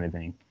am I?" kind of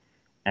thing.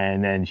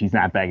 And then she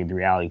snapped back into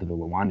reality because of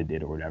what Wanda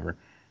did or whatever.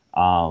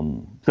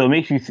 So it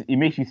makes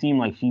it seem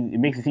like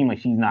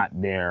she's not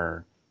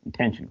there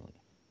intentionally.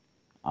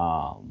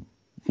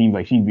 It seems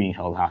like she's being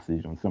held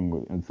hostage on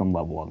some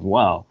level as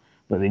well.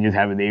 But they just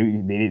haven't.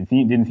 They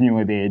didn't seem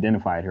like they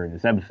identified her in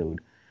this episode.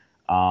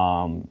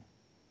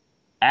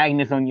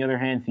 Agnes, on the other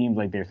hand, seems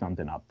like there's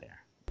something up there.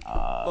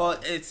 Well,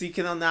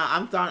 Kendall, now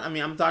I'm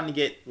starting to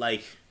get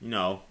like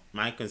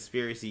my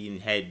conspiracy in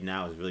head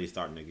now is really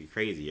starting to get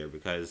crazier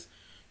because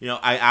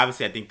I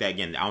think that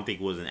again I don't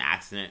think it was an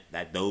accident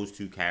that those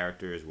two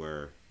characters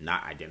were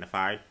not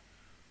identified.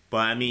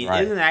 But I mean,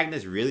 Isn't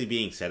Agnes really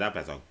being set up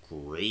as a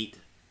great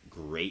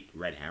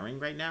red herring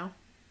right now?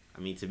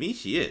 I mean, to me,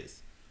 she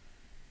is.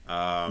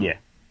 Yeah.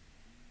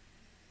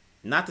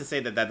 Not to say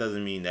that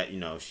doesn't mean that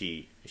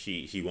she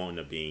won't end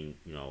up being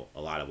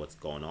a lot of what's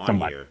going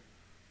on here,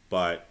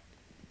 but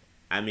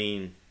I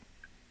mean,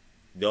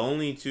 the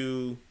only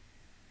scene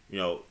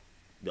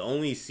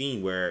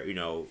where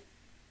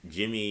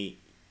Jimmy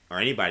or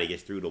anybody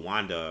gets through to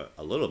Wanda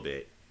a little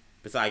bit,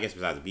 besides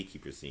the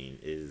beekeeper scene,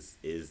 is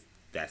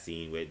that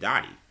scene with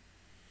Dottie.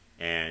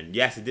 And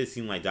yes, it did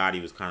seem like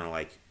Dottie was kind of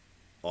like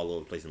all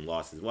over the place and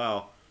lost as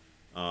well.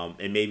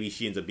 And maybe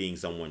she ends up being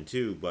someone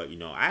too. But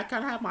I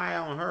kind of have my eye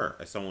on her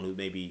as someone who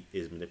maybe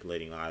is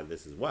manipulating a lot of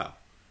this as well,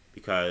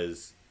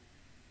 because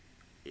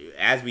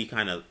as we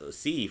kind of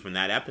see from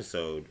that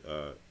episode,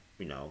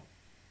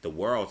 the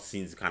world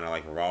seems to kind of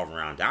like revolve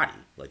around Dottie.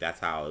 Like that's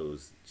how it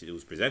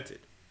was presented.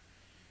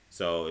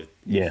 So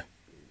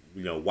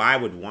why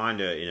would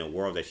Wanda, in a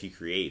world that she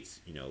creates,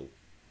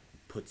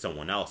 put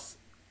someone else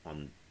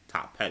on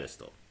top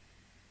pedestal?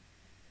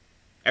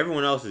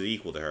 Everyone else is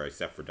equal to her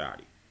except for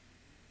Dottie.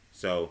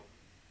 So,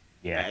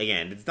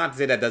 again, it's not to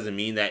say that doesn't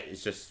mean that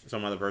it's just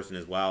some other person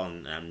as well,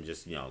 and I'm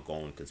just,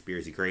 going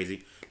conspiracy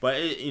crazy. But,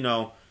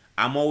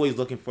 I'm always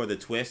looking for the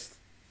twist.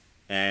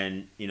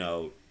 And,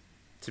 to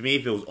me,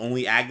 if it was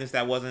only Agnes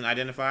that wasn't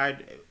identified,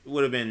 it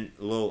would have been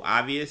a little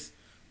obvious.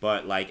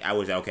 But, like, I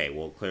was like, okay,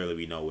 well, clearly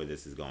we know where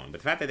this is going.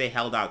 But the fact that they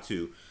held out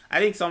too, I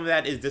think some of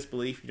that is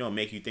disbelief.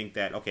 Make you think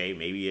that, okay,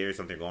 maybe there's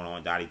something going on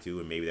with Dottie too,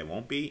 and maybe there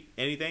won't be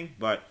anything.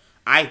 But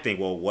I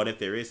think, well, what if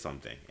there is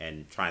something?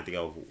 And trying to think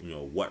of,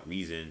 what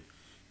reason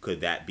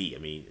could that be? I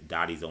mean,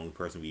 Dottie's the only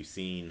person we've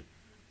seen,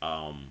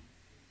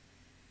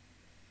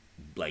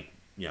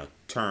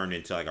 turn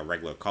into like a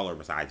regular color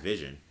besides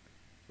Vision,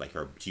 like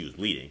she was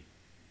bleeding.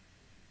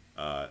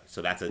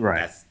 So that's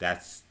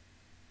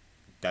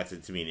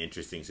to me an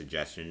interesting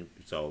suggestion.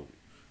 So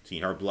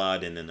between her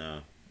blood and then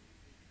the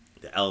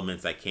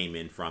elements that came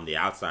in from the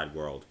outside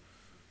world,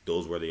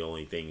 those were the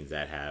only things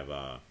that have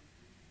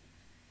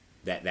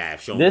that have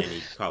shown any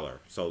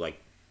color. So at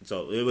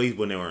least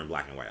when they were in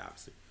black and white,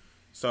 obviously.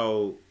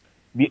 So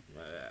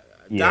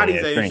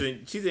Dottie's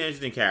she's an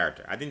interesting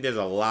character. I think there's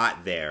a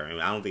lot there,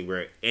 and I don't think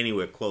we're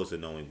anywhere close to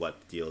knowing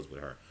what the deal is with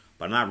her.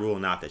 But I'm not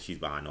ruling out that she's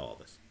behind all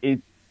this.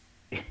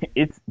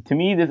 It's to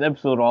me, this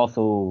episode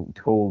also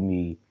told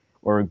me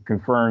or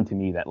confirmed to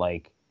me that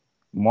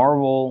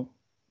Marvel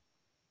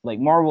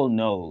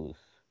knows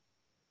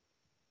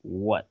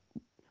what,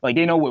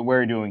 they know what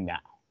we're doing now.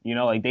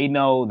 They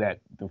know that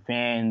the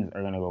fans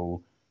are gonna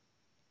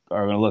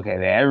look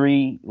at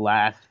every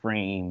last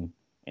frame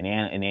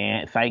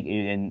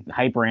and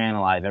hyper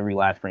analyze every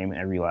last frame and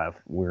every last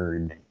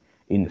word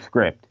in the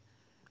script.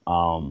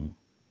 And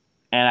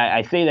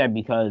I say that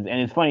because,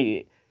 and it's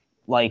funny,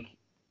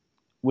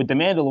 with The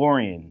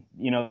Mandalorian,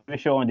 the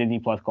show on Disney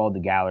Plus called The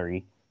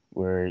Gallery,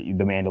 where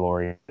The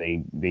Mandalorian,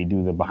 they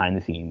do the behind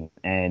the scenes.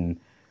 And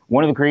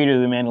one of the creators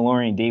of The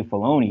Mandalorian, Dave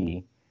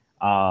Filoni,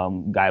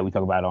 guy we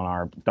talk about on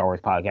our Star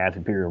Wars podcast,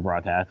 Imperial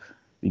Broadcast,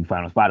 you can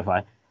find on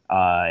Spotify,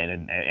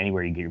 and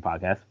anywhere you get your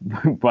podcast.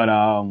 But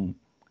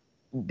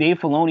Dave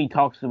Filoni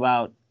talks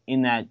about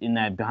in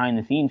that behind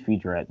the scenes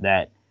featurette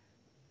that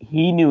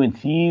he knew in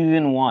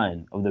season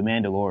 1 of The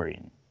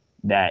Mandalorian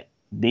that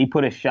they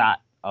put a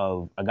shot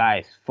of a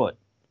guy's foot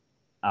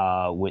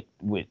with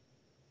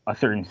a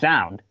certain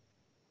sound,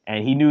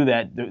 and he knew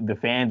that the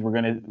fans were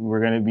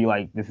gonna be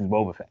like, this is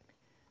Boba Fett.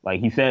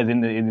 He says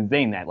in the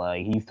thing that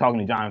he's talking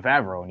to Jon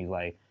Favreau, and he's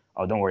like,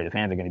 oh, don't worry, the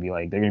fans are gonna be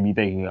they're gonna be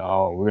thinking,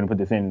 oh, we're gonna put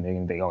this in, and they're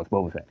gonna think, oh, it's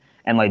Boba Fett,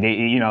 and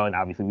they, and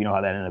obviously we know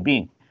how that ended up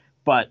being,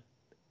 but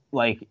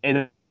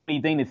and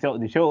anything to show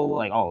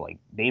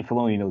Dave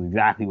Filoni knows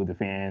exactly what the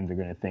fans are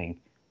gonna think,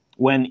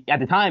 when at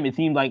the time it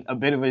seemed like a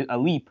bit of a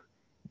leap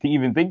to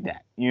even think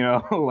that,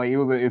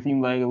 it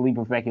seemed like a leap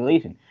of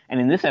speculation. And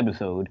in this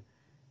episode,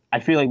 I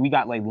feel like we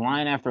got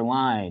line after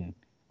line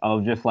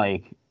of just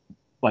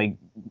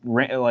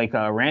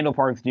Randall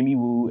Parks, Jimmy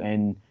Woo,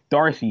 and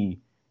Darcy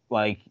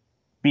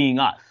being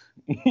us,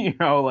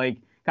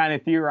 kind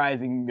of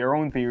theorizing their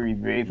own theories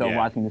based on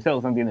watching the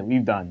show, something that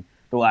we've done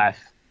the last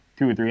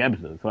 2 or 3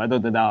 episodes. So I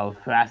thought that was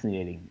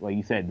fascinating. Like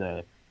you said,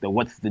 the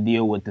what's the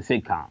deal with the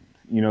sitcoms?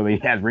 They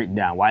have written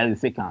down, why are the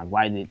sitcoms?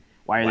 Why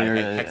are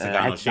there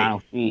hexagonal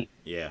shape?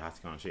 Yeah,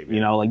 hexagonal shape.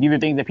 Yeah. These are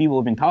things that people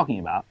have been talking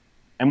about,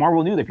 and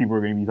Marvel knew that people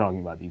were going to be talking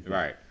about these things.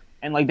 Right.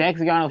 And the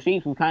hexagonal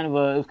shapes was kind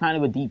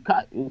of a deep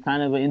cut. It was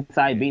kind of an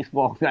inside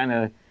baseball kind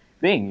of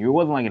thing. It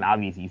wasn't an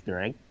obvious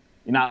Easter egg.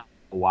 You're not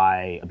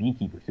why a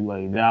beekeeper suit.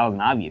 That was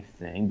an obvious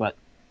thing, but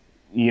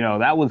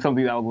that was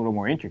something that was a little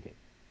more intricate.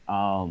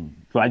 So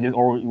I just,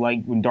 or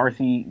when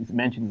Darcy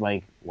mentions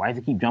why does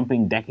it keep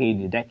jumping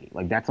decade to decade?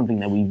 That's something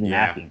that we've been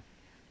asking.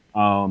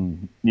 Why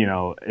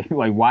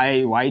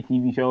a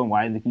TV show and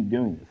why does it keep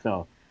doing this?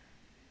 So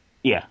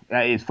yeah,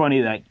 it's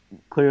funny that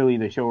clearly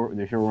the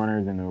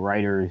showrunners and the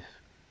writers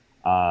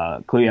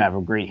clearly have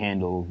a great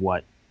handle of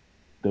what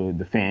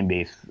the fan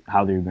base,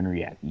 how they're going to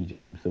react to each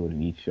episode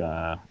and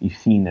each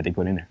scene that they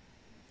put in there.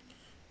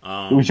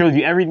 It shows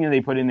you everything that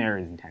they put in there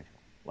is intentional.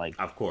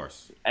 Of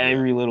course,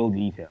 every little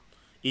detail.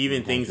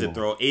 Even things that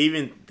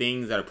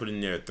are put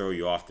in there to throw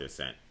you off their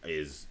scent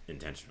is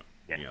intentional.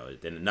 Yeah.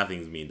 Then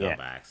nothing's being done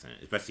by accident,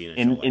 especially in a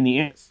show in the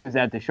interviews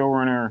that the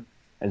showrunner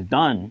has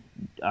done.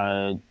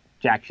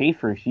 Jack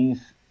Schaefer, she's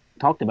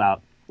talked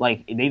about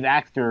they've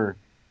asked her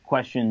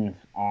questions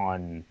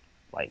on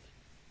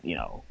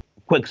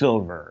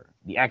Quicksilver,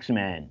 the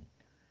X-Men,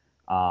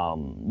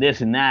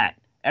 this and that,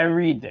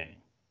 everything,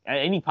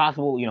 any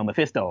possible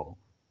Mephisto,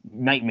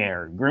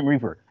 Nightmare, Grim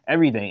Reaper,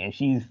 everything, and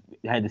she's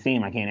had the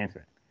same. I can't answer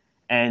it.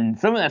 And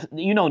some of that,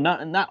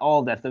 not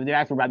all of that stuff. They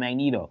asked her about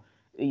Magneto,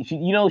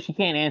 she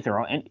can't answer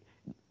all, and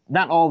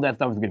not all of that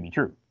stuff is going to be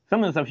true.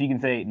 Some of the stuff she can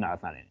say, no,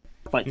 it's not in it.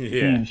 But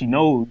Yeah. she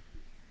knows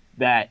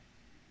that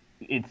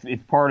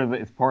it's part of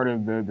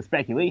the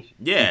speculation.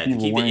 Yeah, to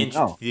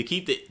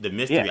keep the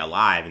mystery Yeah,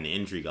 alive and the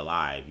intrigue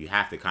alive, you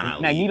have to kind of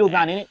leave. Magneto's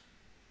not in it.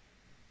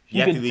 You She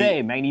have to could say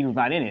leave. Magneto's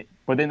not in it,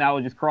 but then that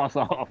would just cross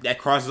off. That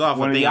crosses off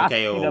one with of the thinking, options.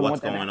 okay, She well, doesn't what's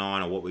want that going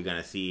on or what we're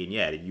gonna see, and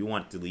yeah, you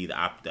want to leave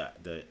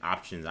the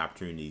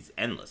opportunities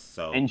endless.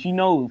 So And she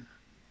knows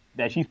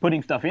that she's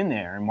putting stuff in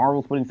there, and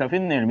Marvel's putting stuff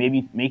in there to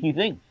maybe make you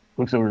think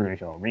Quicksilver's going to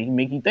show up,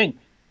 make you think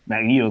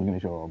Magneto's going to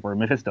show up, or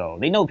Mephisto.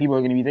 They know people are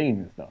going to be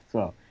thinking this stuff.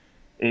 So,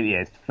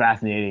 it's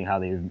fascinating how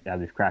they've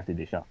crafted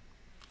this show.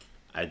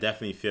 I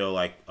definitely feel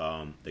like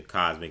the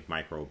cosmic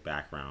micro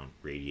background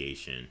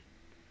radiation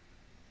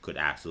could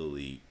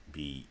absolutely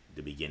be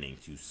the beginning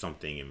to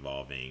something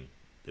involving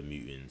the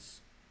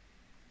mutants,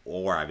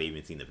 or I've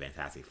even seen the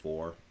Fantastic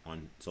Four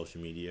on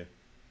social media.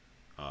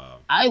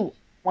 I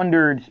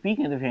wondered,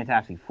 speaking of the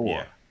Fantastic Four,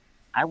 Yeah.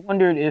 I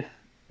wondered if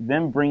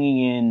them bringing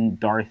in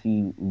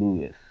Darcy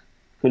Lewis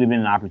could have been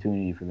an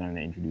opportunity for them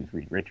to introduce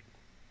Reed Richards,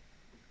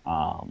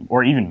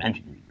 or even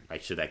mention Reed Richards.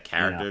 Like, should that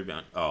character be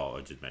on? Oh,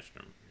 or just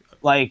mention him.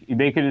 Like,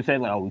 they could have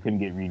said, like, oh, we couldn't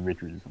get Reed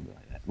Richards or something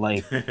like that.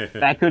 Like,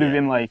 that could have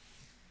been, like,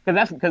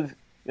 because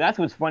that's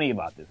what's funny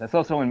about this. I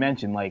saw someone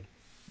mention, like,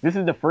 this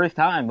is the first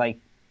time, like,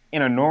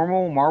 in a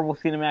normal Marvel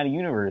Cinematic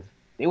Universe,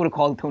 they would have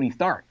called Tony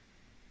Stark.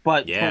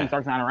 But Tony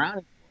Stark's not around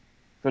anymore.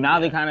 So now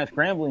they're kind of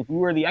scrambling.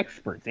 Who are the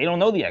experts? They don't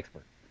know the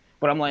experts.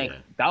 But I'm like,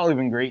 that would have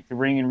been great to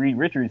bring in Reed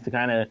Richards to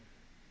kind of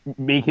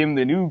make him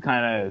the new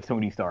kind of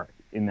Tony Stark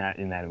in that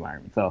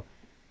environment. So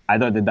I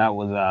thought that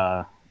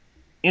was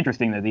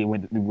interesting that they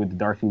went with the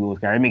Darcy Lewis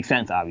guy. It makes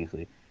sense,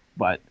 obviously,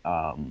 but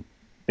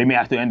they may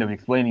have to end up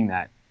explaining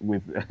that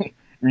with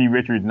Reed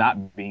Richards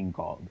not being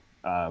called.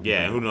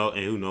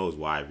 Who knows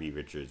why Reed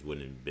Richards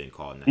wouldn't have been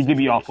called in that he could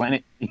be situation. off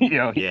planet,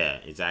 Yeah,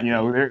 exactly.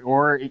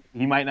 Or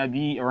he might not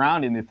be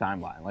around in this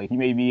timeline. Like, he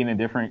may be he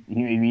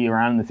may be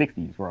around in the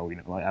 '60s for all we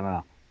know. Like, I don't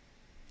know.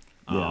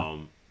 Yeah.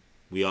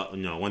 We all,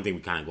 one thing we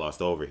kind of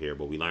glossed over here,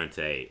 but we learned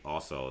today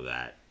also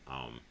that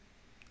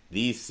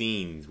these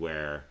scenes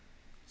where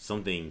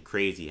something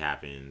crazy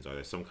happens or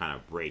there's some kind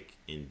of break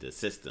in the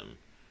system,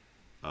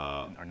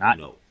 or not.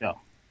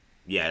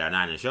 Yeah, they're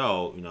not in the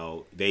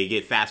show. They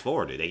get fast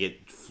forwarded. They get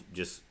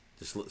just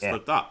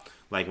slipped up.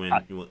 Like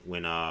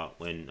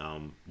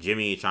when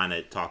Jimmy is trying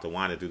to talk to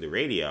Wanda through the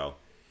radio,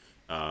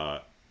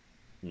 right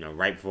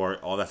before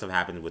all that stuff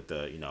happens with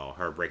the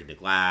her breaking the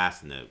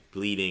glass and the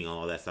bleeding and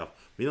all that stuff.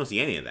 We don't see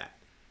any of that.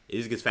 It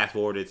just gets fast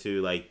forwarded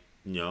to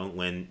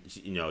when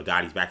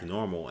Dottie's back to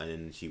normal and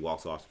then she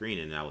walks off screen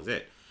and that was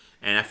it.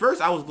 And at first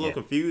I was a little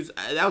confused.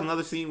 That was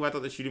another scene where I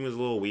thought the shooting was a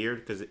little weird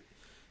because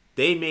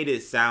they made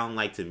it sound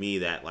like to me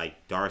that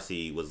like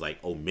Darcy was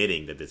like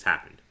omitting that this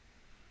happened,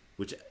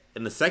 which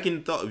in the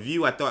second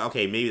view I thought,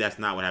 okay, maybe that's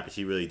not what happened.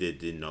 She really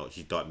didn't know.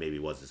 She thought maybe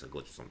it was just a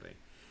glitch or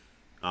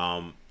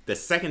something. The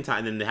second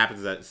time, then it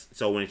happens that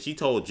so when she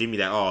told Jimmy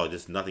that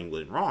just nothing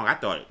went wrong, I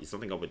thought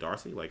something up with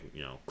Darcy. Like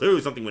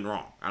clearly something went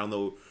wrong. I don't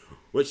know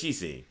what she's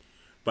seeing,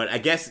 but I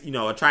guess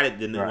I tried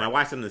to when I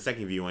watched it in the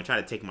second view, I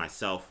tried to take my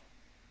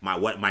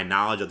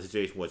knowledge of the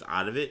situation was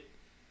out of it.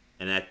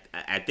 And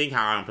I think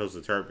how I'm supposed to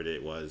interpret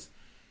it was,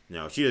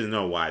 she doesn't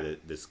know why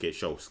the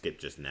show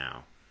skipped just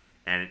now.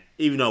 And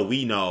even though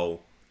we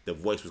know the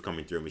voice was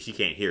coming through, but she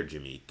can't hear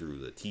Jimmy through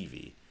the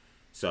TV.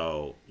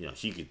 So,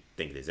 she could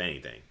think there's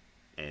anything.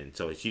 And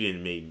so she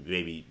didn't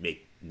maybe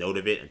make note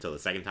of it until the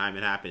second time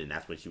it happened. And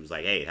that's when she was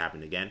like, hey, it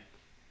happened again.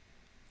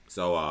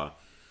 So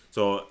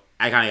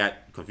I kind of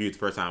got confused the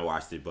first time I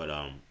watched it.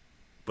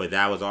 But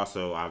that was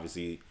also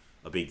obviously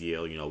a big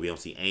deal. We don't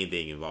see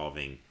anything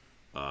involving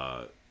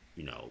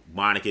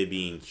Monica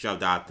being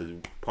shoved out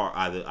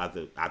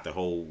the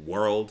whole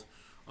world.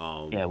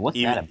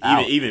 What's that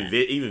about?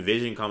 Even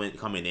Vision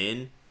coming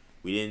in,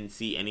 we didn't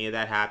see any of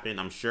that happen.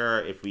 I'm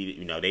sure if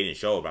we, they didn't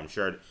show it, but I'm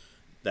sure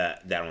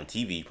that on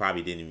TV, you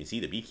probably didn't even see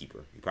the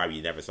Beekeeper. You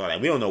probably never saw that.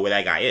 And we don't know where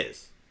that guy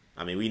is.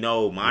 I mean, we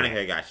know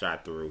Monica got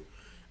shot through.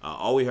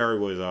 All we heard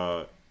was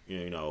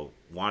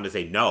Wanda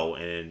say no,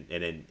 and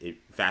then it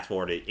fast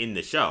forwarded in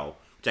the show,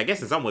 which I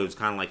guess in some ways was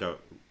kind of like a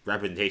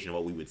representation of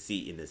what we would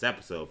see in this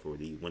episode for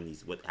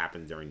what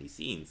happens during these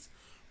scenes.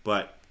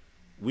 But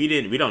we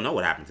don't know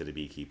what happened to the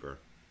Beekeeper,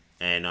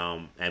 and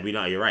we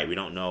don't. You're right. We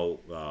don't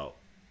know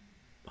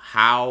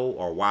how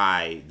or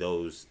why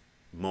those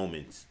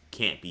moments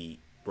can't be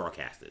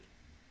broadcasted.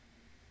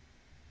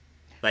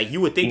 Like,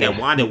 you would think that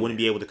Wanda wouldn't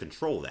be able to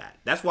control that.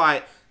 That's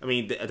why. I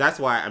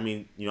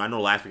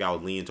know last week I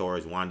was leaning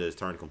towards Wanda has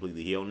turned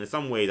completely heel, and in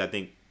some ways I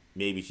think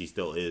maybe she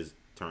still is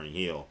turning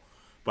heel,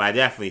 but I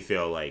definitely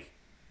feel like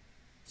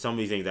some of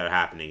these things that are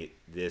happening,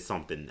 there's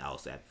something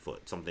else at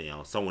foot. Something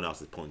else. Someone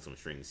else is pulling some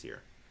strings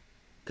here.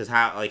 Because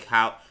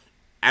how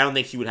I don't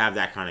think she would have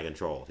that kind of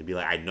control to be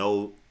like, I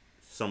know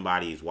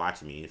somebody is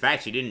watching me. In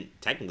fact, she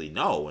didn't technically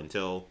know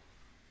until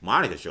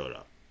Monica showed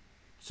up.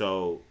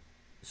 So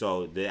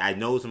I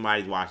know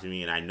somebody's watching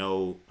me, and I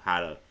know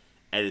how to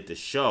edit the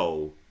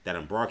show that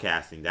I'm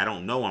broadcasting. That I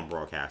don't know I'm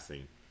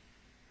broadcasting.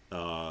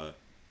 uh,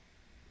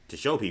 to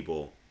show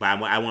people, but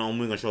I'm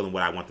only going to show them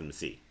what I want them to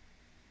see.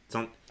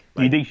 So,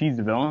 Do you think she's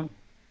the villain?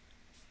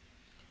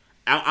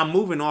 I'm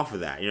moving off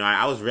of that.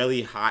 I was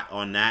really hot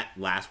on that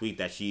last week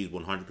that she's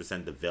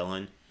 100% the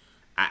villain.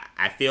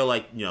 I feel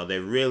like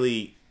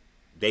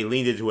they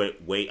leaned into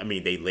it.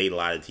 They laid a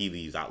lot of tea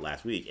leaves out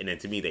last week, and then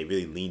to me they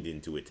really leaned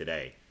into it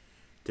today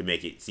to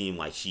make it seem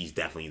like she's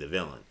definitely the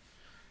villain.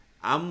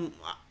 I'm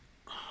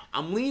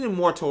leaning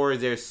more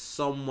towards there's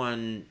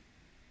something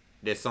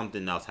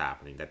else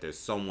happening, that there's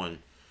someone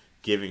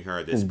giving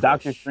her this push.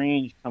 Doctor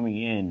Strange coming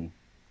in.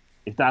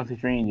 If Doctor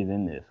Strange is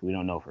in this, we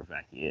don't know for a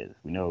fact he is.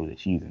 We know that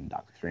she's in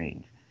Doctor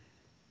Strange,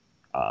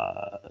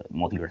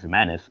 Multiverse of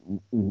Madness.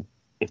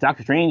 If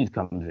Doctor Strange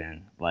comes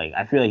in, like,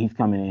 I feel like he's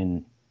coming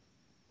in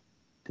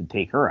to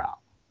take her out,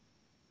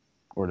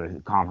 or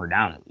to calm her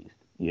down at least.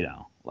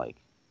 Like,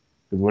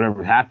 because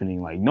whatever's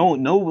happening, like, no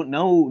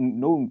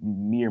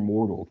mere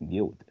mortal can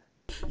deal with it.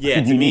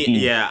 Yeah, to me,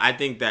 yeah, I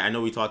think that, I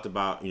know we talked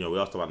about, we also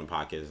talked about in the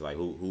podcast, like,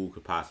 who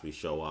could possibly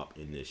show up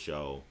in this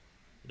show,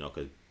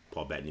 because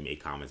Paul Bettany made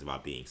comments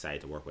about being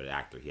excited to work with an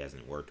actor he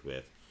hasn't worked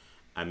with.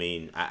 I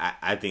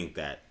think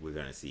that we're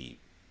going to see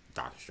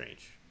Doctor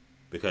Strange.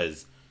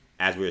 Because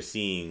as we're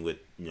seeing with,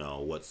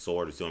 what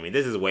SWORD is doing,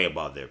 this is way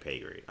above their pay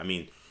grade.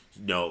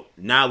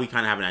 Now we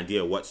kind of have an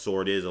idea of what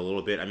SWORD is a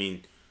little bit.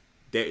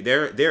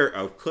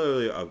 They're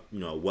clearly a,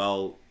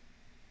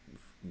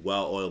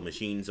 well-oiled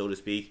machine, so to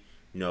speak.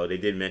 They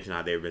did mention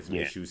how there have been some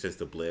issues since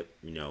the blip,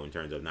 in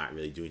terms of not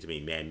really doing too many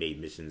man-made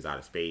missions out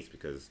of space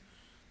because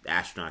the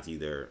astronauts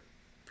either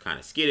kind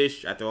of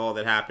skittish after all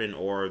that happened,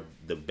 or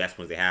the best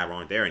ones they have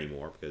aren't there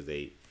anymore because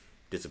they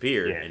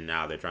disappeared, and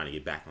now they're trying to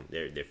get back on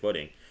their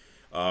footing.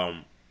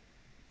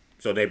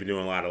 So they've been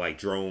doing a lot of like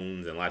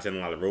drones and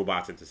sending a lot of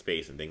robots into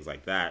space and things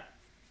like that.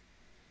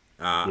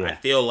 I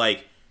feel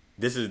like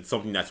this is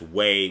something that's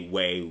way,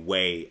 way,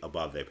 way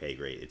above their pay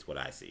grade. It's what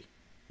I see.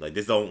 Like,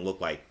 this don't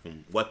look like,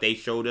 from what they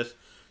showed us,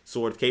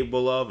 SWORD's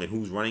capable of and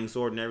who's running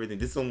SWORD and everything.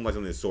 This doesn't look like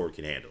something SWORD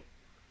can handle.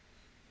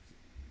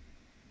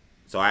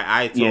 So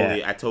I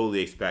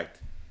totally expect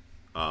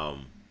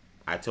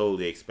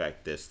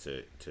this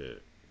to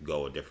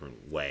go a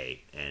different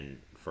way, and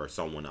for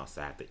someone else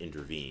to have to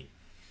intervene.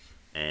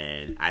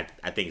 And I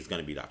think it's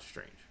going to be Doctor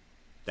Strange.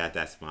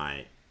 That's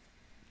my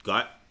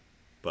gut,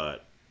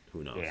 but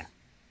who knows? Yeah.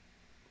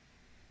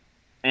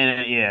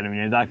 And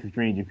a Doctor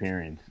Strange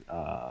appearance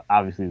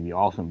obviously would be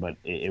awesome, but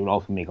it would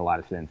also make a lot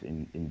of sense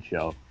in the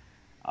show.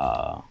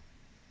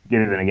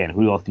 Then again,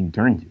 who else do you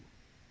turn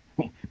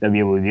to that'd be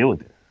able to deal with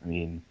this?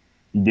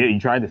 You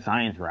tried the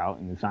science route,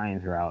 and the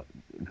science route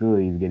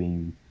clearly is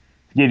getting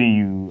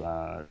you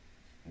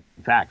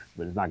facts,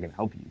 but it's not going to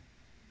help you.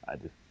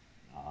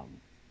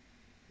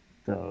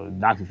 So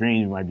Doctor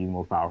Strange might be the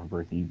most powerful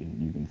person you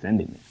can send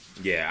in there.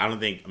 Yeah, I don't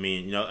think.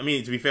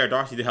 To be fair,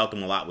 Darcy did help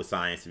them a lot with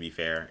science. To be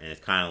fair, and it's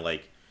kind of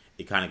like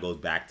it kind of goes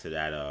back to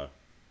that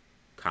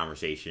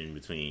conversation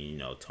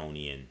between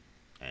Tony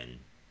and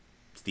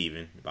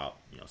Steven about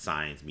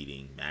science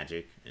meeting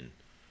magic, and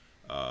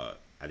I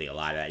think a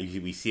lot of that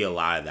we see a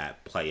lot of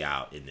that play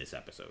out in this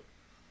episode.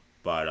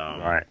 But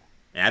right.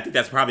 And I think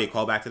that's probably a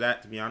callback to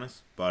that, to be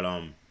honest. But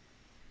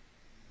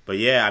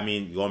yeah,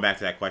 going back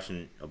to that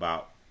question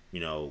about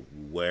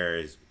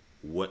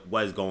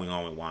what is going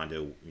on with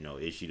Wanda?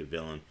 Is she the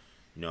villain?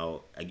 I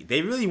think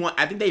they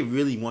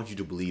really want you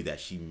to believe that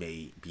she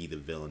may be the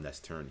villain that's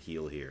turned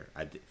heel here.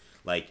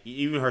 Like,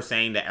 even her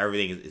saying that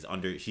everything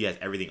she has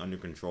everything under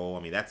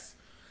control.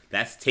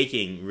 That's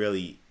taking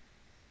really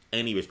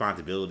any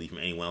responsibility from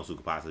anyone else who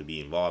could possibly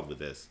be involved with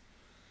this.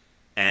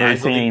 And her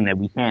saying that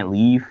we can't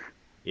leave.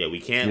 Yeah,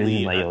 we can't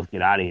leave. Like, let's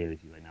get out of here.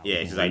 She's like, no,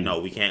 yeah, she's like, no,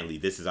 we can't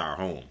leave. This is our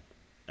home.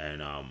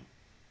 And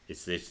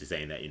it's just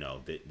saying that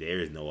there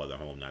is no other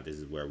home now. This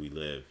is where we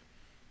live,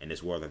 in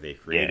this world that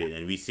they've created. Yeah.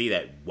 And we see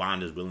that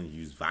Wanda's willing to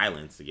use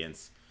violence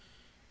against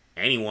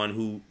anyone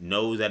who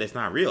knows that it's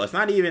not real. It's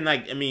not even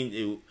like,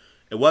 it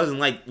wasn't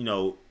like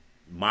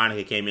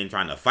Monica came in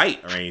trying to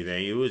fight or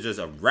anything. It was just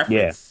a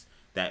reference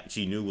that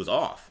she knew was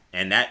off,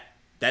 and that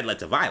led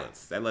to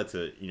violence. That led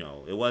to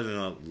it wasn't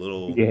a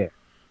little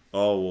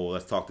oh, well,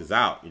 let's talk this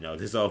out.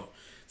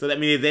 So that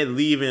means they're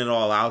leaving it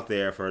all out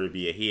there for her to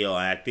be a heel.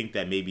 And I think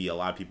that maybe a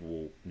lot of people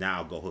will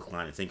now go hook,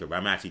 line, and sinker. But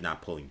I'm actually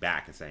not pulling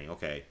back and saying,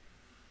 okay,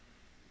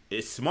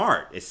 it's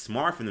smart. It's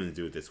smart for them to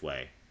do it this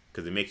way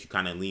because it makes you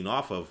kind of lean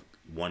off of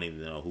wanting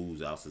to know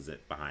who else is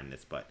behind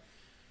this. But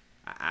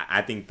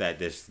I think that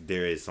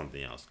there is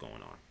something else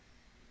going on.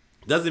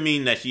 Doesn't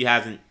mean that she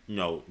hasn't,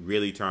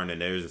 really turned and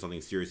there isn't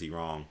something seriously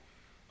wrong.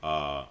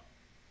 But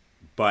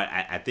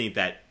I think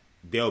that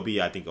there'll be,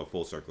 a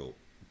full circle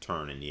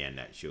turn in the end,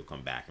 that she'll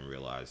come back and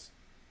realize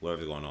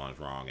whatever's going on is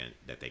wrong and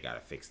that they got to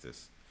fix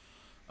this.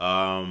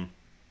 I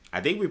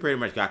think we pretty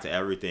much got to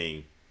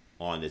everything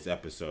on this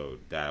episode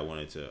that I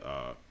wanted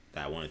to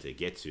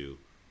get to.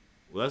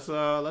 Let's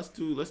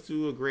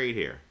do a grade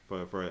here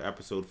for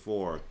episode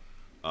 4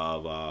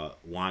 of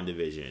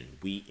WandaVision.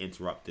 We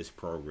interrupt this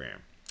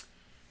program.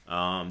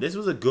 This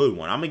was a good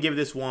one. I'm gonna give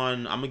this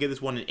one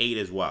an 8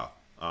 as well.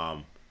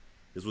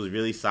 This was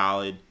really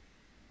solid.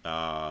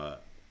 I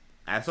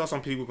saw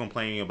some people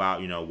complaining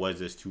about, was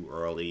this too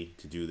early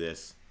to do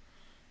this?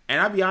 And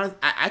I'll be honest,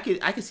 I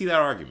could see that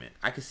argument.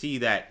 I could see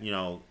that,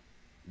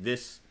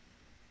 this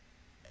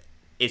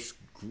it's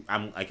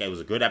I'm like it was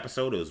a good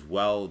episode. It was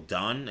well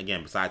done.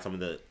 Again, besides some of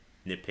the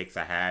nitpicks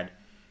I had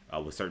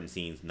with certain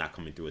scenes not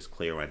coming through as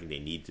clear when I think they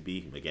need to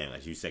be. Again,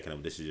 as you said, kind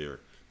of this is your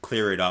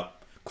clear it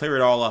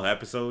all up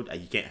episode.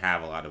 You can't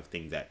have a lot of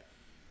things that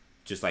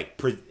just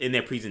like in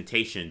their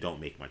presentation don't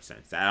make much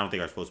sense. I don't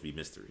think are supposed to be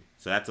mystery.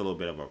 So that's a little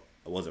bit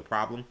of a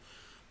problem.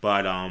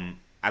 But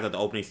I thought the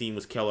opening scene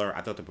was killer.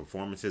 I thought the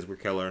performances were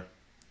killer.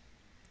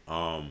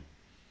 Shout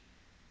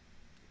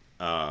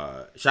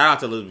out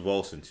to Elizabeth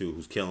Olsen too,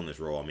 who's killing this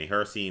role. I mean,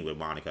 her scene with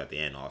Monica at the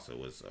end also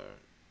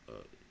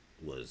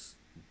was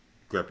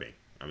gripping.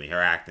 I mean,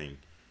 her acting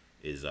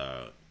is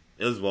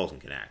Elizabeth Olsen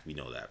can act. We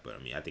know that, but I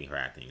mean, I think her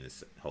acting in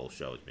this whole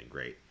show has been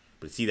great.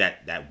 But to see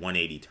that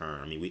 180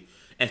 turn, I mean,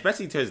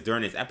 especially because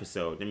during this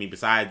episode, I mean,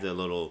 besides the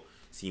little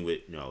scene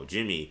with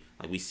Jimmy,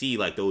 like we see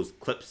like those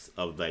clips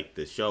of like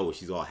the show where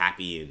she's all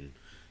happy and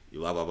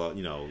blah blah blah,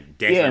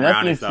 dancing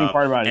around and stuff.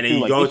 Part about and then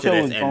you go to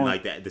this and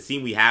like the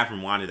scene we have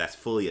from Wanda that's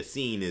fully a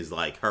scene is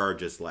like her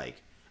just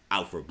like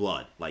out for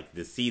blood. Like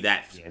to see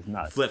that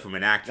flip from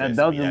an actress,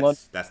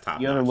 that's top.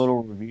 The other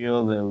little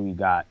reveal that we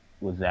got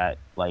was that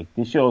like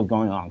this show is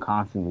going on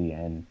constantly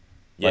and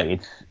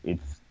like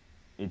it's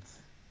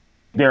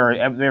there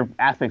are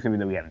aspects of it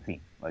that we haven't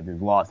seen. Like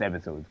there's lost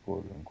episodes,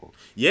 quote unquote.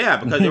 Yeah,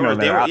 because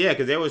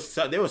there was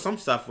some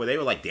stuff where they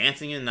were like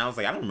dancing and I was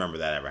like, I don't remember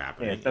that ever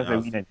happening. Yeah, stuff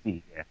that we didn't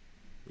see.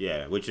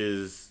 Yeah, which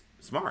is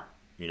smart,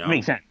 It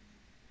makes sense.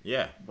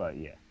 Yeah. But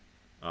yeah.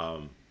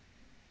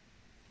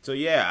 So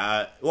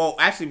yeah, well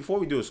actually before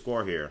we do a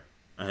score here,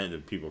 I think the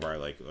people are probably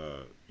like,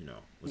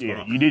 what's going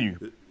on? You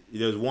did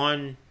There's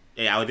one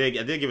I did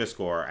give it a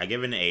score. I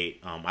give it an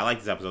 8. I like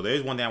this episode.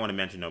 There's one thing I want to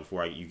mention though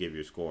before you give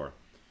your score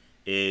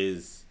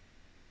is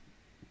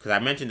because I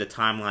mentioned the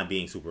timeline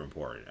being super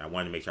important. I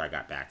wanted to make sure I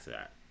got back to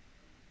that.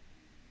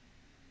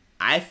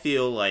 I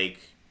feel like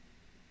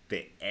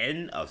the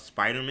end of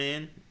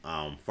Spider-Man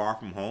Far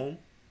From Home,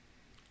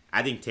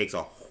 I think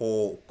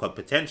could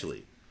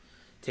potentially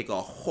take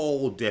a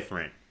whole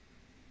different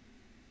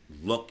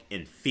look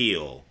and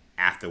feel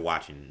after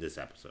watching this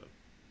episode.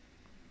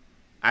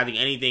 I think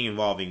anything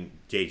involving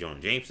J. Jonah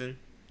Jameson,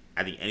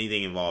 I think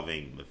anything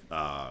involving with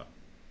Homeboy,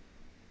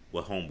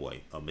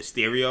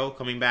 Mysterio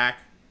coming back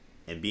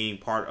and being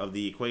part of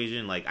the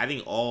equation, like I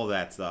think all of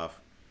that stuff,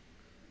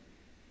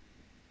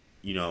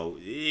 it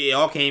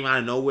all came out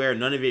of nowhere.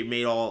 None of it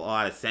made a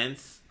lot of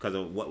sense because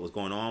of what was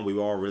going on. We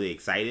were all really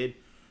excited.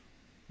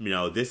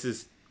 This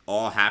is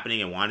all happening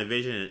in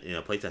Wandavision in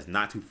a place that's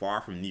not too far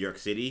from New York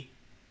City.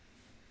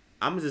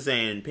 I'm just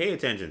saying, pay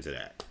attention to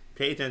that.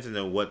 Pay attention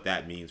to what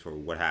that means for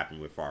what happened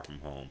with Far From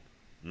Home.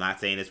 I'm not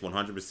saying it's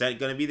 100%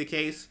 going to be the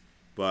case,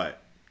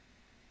 but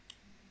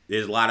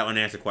there's a lot of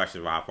unanswered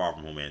questions about how Far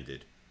From Home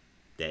ended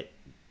that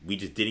they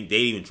didn't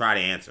even try to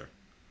answer.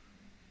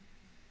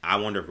 I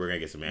wonder if we're going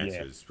to get some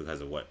answers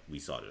because of what we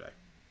saw today.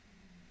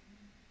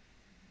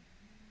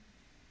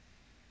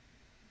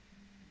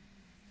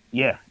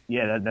 Yeah,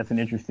 that's an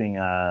interesting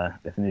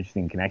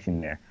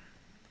connection there.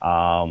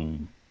 I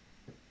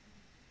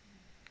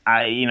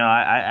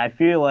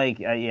feel like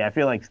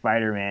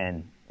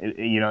Spider-Man. It'll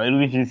be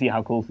interesting to see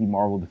how closely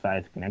Marvel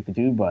decides to connect the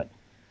two, but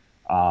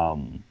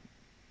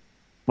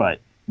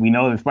we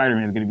know that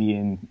Spider-Man is going to be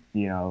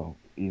going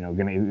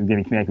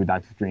to connect with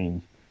Doctor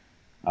Strange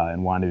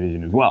and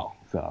WandaVision as well.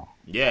 So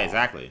yeah,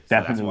 exactly.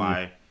 So that's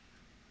why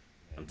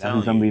I'm telling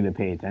you, somebody to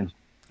pay attention.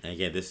 And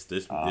again, this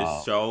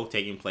show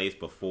taking place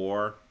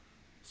before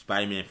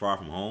Spider-Man Far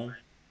From Home.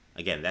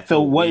 Again, that's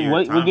so what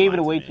gave it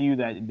away to you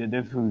that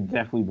this was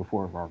definitely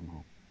before Far From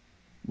Home?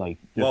 Like,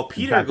 well,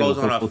 Peter goes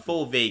on a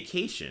full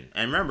vacation,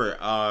 and remember,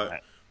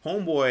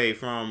 Homeboy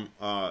from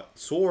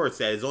Sword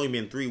said it's only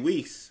been 3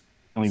 weeks.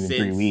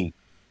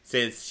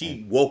 Since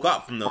she woke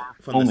up from the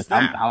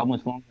snap. How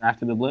much longer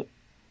after the blip?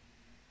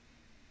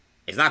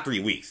 It's not 3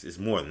 weeks. It's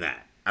more than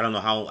that. I don't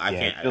know how. I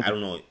don't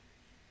know.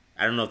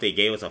 I don't know if they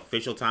gave us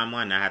official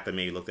timeline. I have to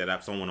maybe look that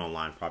up. Someone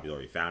online probably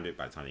already found it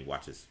by the time they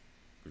watch this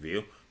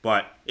review.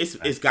 But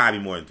it's gotta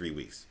be more than 3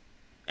 weeks.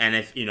 And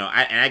if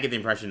I get the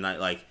impression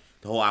that like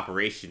the whole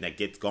operation that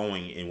gets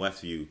going in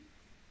Westview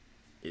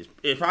is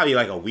probably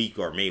like a week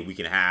or maybe a week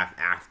and a half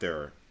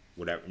after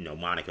whatever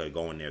Monica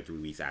going there 3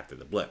 weeks after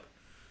the blip.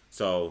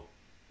 So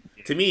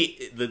to me,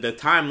 the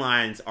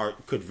timelines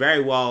could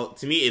very well.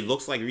 To me, it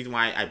looks like the reason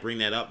why I bring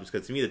that up is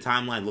because to me the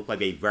timeline look like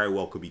they very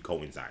well could be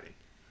coinciding.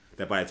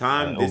 That by the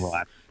time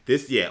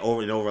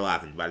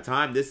overlapping. By the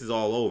time this is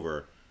all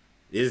over,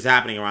 this is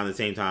happening around the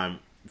same time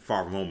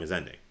Far From Home is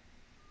ending.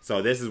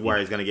 So this is where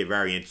it's going to get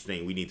very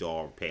interesting. We need to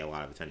all pay a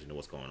lot of attention to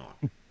what's going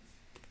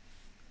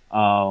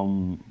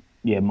on.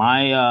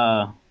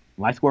 My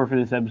score for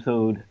this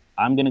episode,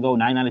 I'm going to go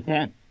 9 out of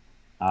 10.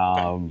 Okay.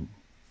 I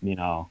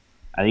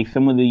think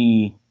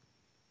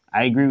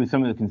I agree with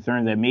some of the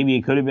concerns that maybe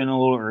it could have been a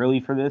little early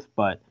for this,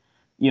 but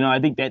I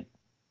think that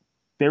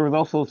there was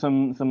also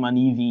some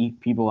uneasy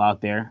people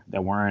out there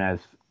that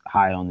weren't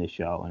high on this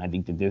show, and I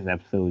think that this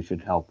episode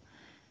should help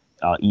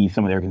ease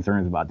some of their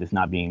concerns about this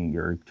not being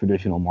your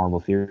traditional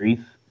Marvel series.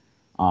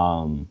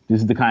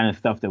 This is the kind of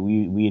stuff that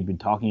we had been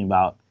talking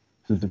about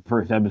since the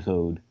first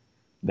episode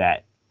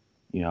that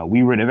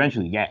we would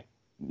eventually get.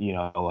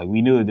 Like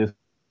we knew that this was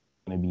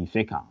going to be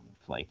sitcoms.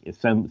 Like at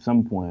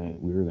some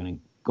point we were going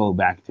to go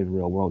back to the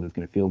real world. It's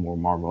going to feel more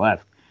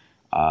Marvel-esque.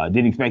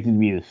 Didn't expect it to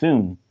be this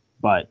soon,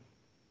 but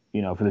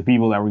for the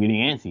people that were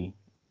getting antsy,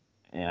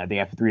 and I think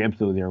after 3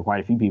 episodes there were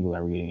quite a few people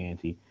that were getting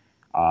antsy.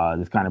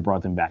 This kind of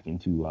brought them back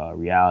into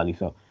reality.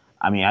 So,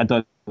 I mean, I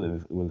thought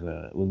it was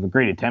a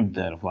great attempt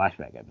at a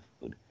flashback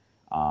episode.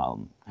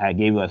 It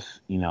gave us,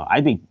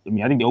 I think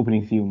the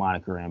opening scene with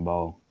Monica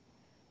Rambeau,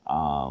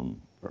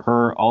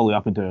 her all the way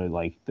up into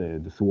like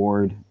the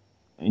sword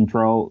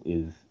intro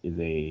is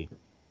a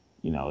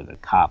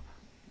top.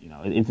 I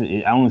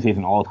don't want to say it's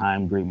an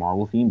all-time great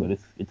Marvel scene, but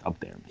it's up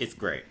there. Man. It's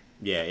great.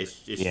 Yeah,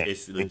 it's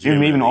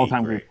legitimately even an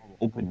all-time great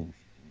opening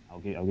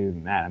scene. I'll give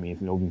them that. I mean,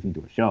 it's an opening scene to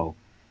a show.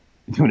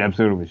 To an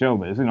episode of a show,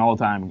 but it's an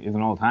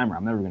all-timer.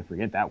 I'm never going to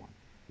forget that one.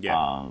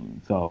 Yeah.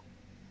 So,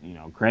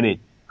 credit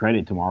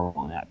to Marvel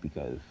on that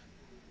because,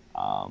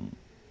 that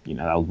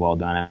was well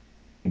done.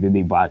 Then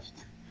they botched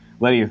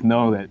letting us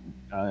know that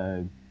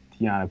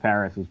Tiana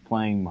Paris was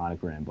playing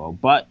Monica Rambeau,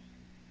 but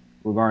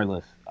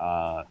regardless,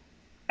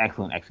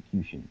 excellent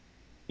execution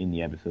in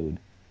the episode.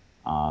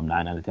 9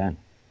 out of 10.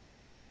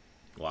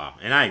 Wow,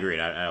 and I agree.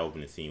 That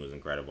opening scene was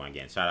incredible.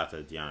 Again, shout out to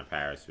Tiana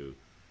Paris who.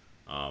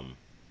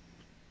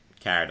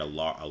 Carried a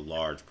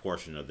large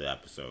portion of the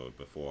episode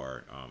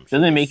before.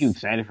 Doesn't it make you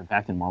excited for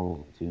Captain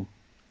Marvel too?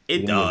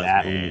 It does,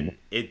 man.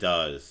 It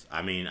does.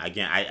 I mean,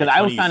 again, I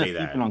was kind of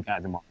sleeping on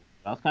Captain Marvel.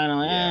 I was kind of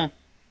like,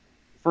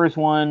 First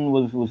one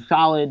was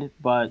solid,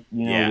 but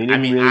they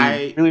didn't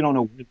really don't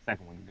know what the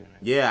second one is doing.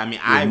 Yeah, I mean,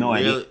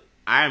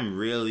 I'm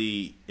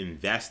really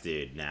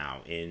invested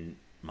now in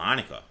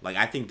Monica. Like,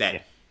 I think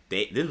that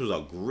this was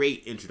a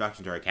great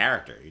introduction to her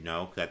character.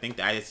 Because I think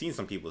that I had seen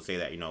some people say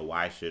that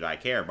why should I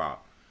care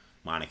about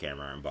Monica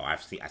Rambeau.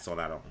 I've seen it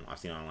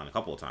online a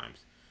couple of times.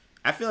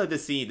 I feel like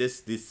this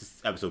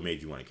episode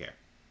made you want to care.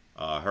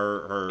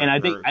 Her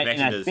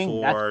connection to the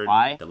sword,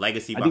 the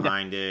legacy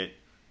behind it,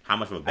 how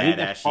much of a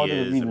badass she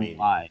is. I mean,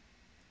 I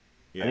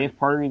think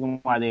part of the reason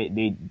why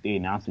they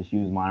announced that she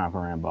was Monica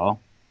Rambeau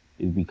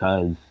is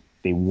because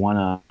they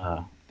wanna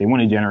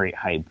generate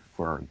hype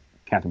for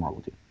Captain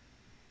Marvel 2,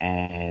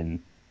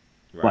 and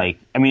I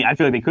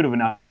feel like they could have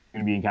announced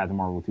going to be in Captain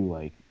Marvel 2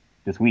 like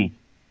this week,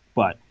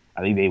 but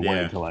I think they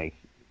wanted to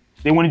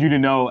they wanted you to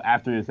know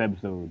after this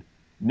episode,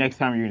 next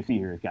time you're going to see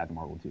her is Captain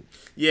Marvel 2.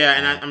 Yeah,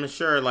 and I'm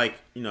sure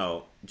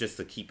just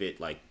to keep it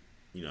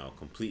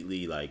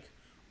completely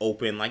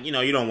open,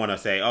 you don't want to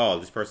say, oh,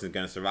 this person's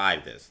going to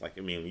survive this. I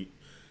don't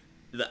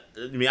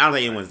think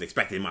anyone's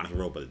expecting Monica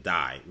Rambeau to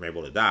die,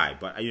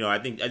 but I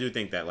do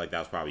think that that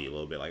was probably a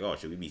little bit oh,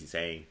 should we be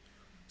saying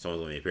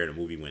someone's going to appear in a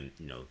movie when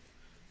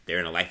they're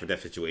in a life or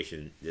death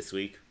situation this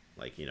week?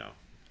 I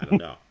don't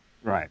know.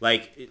 Right.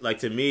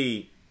 To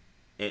me,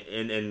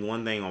 and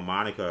one thing on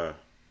Monica,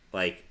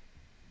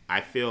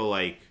 I feel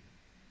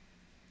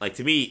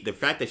to me, the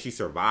fact that she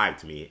survived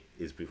to me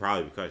is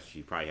probably because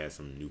she probably has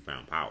some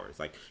newfound powers.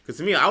 Because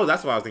to me,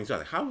 that's what I was thinking. So I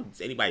was how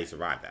does anybody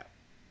survive that?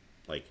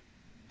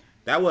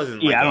 That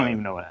wasn't. I don't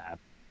even know what happened.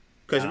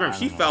 Because remember,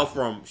 she fell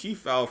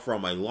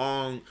from a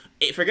long.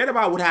 Forget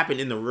about what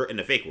happened in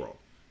the fake world.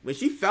 When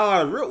she fell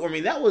out of the real, I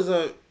mean, that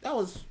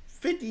was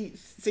 50,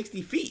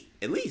 60 feet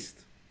at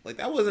least.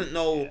 That wasn't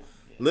no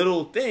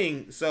little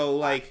thing. So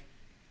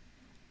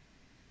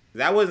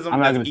that wasn't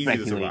something that's easy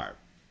to survive.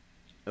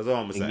 That's all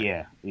I'm gonna say.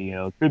 Yeah,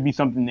 it could be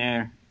something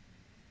there.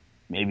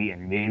 Maybe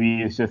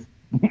it's just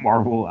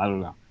Marvel. I don't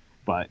know,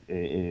 but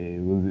it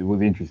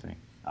was interesting.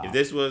 If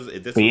this was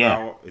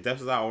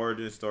our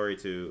origin story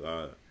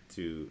to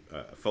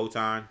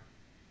Photon,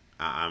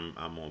 I'm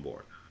on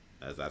board.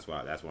 That's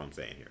what I'm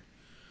saying here.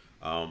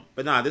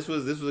 But nah, this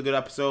was a good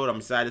episode. I'm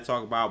excited to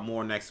talk about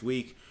more next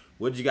week.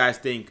 What did you guys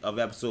think of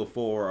episode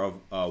 4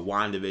 of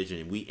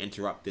WandaVision? We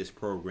interrupt this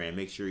program.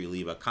 Make sure you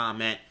leave a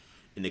comment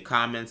in the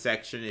comment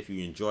section. If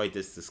you enjoyed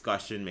this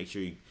discussion, make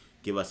sure you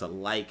give us a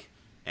like.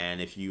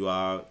 And if you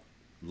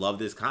love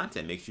this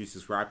content, make sure you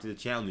subscribe to the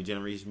channel, New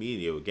Generation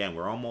Media. Again,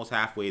 we're almost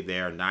halfway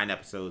there. 9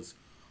 episodes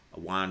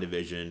of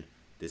WandaVision.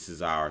 This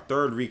is our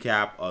 3rd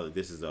recap.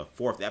 This is the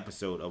 4th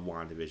episode of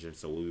WandaVision.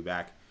 So we'll be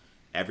back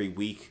every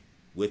week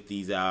with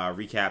these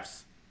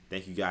recaps.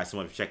 Thank you guys so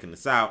much for checking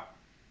this out.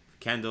 For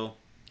Kendall,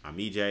 I'm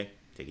EJ.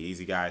 Take it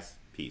easy, guys.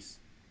 Peace.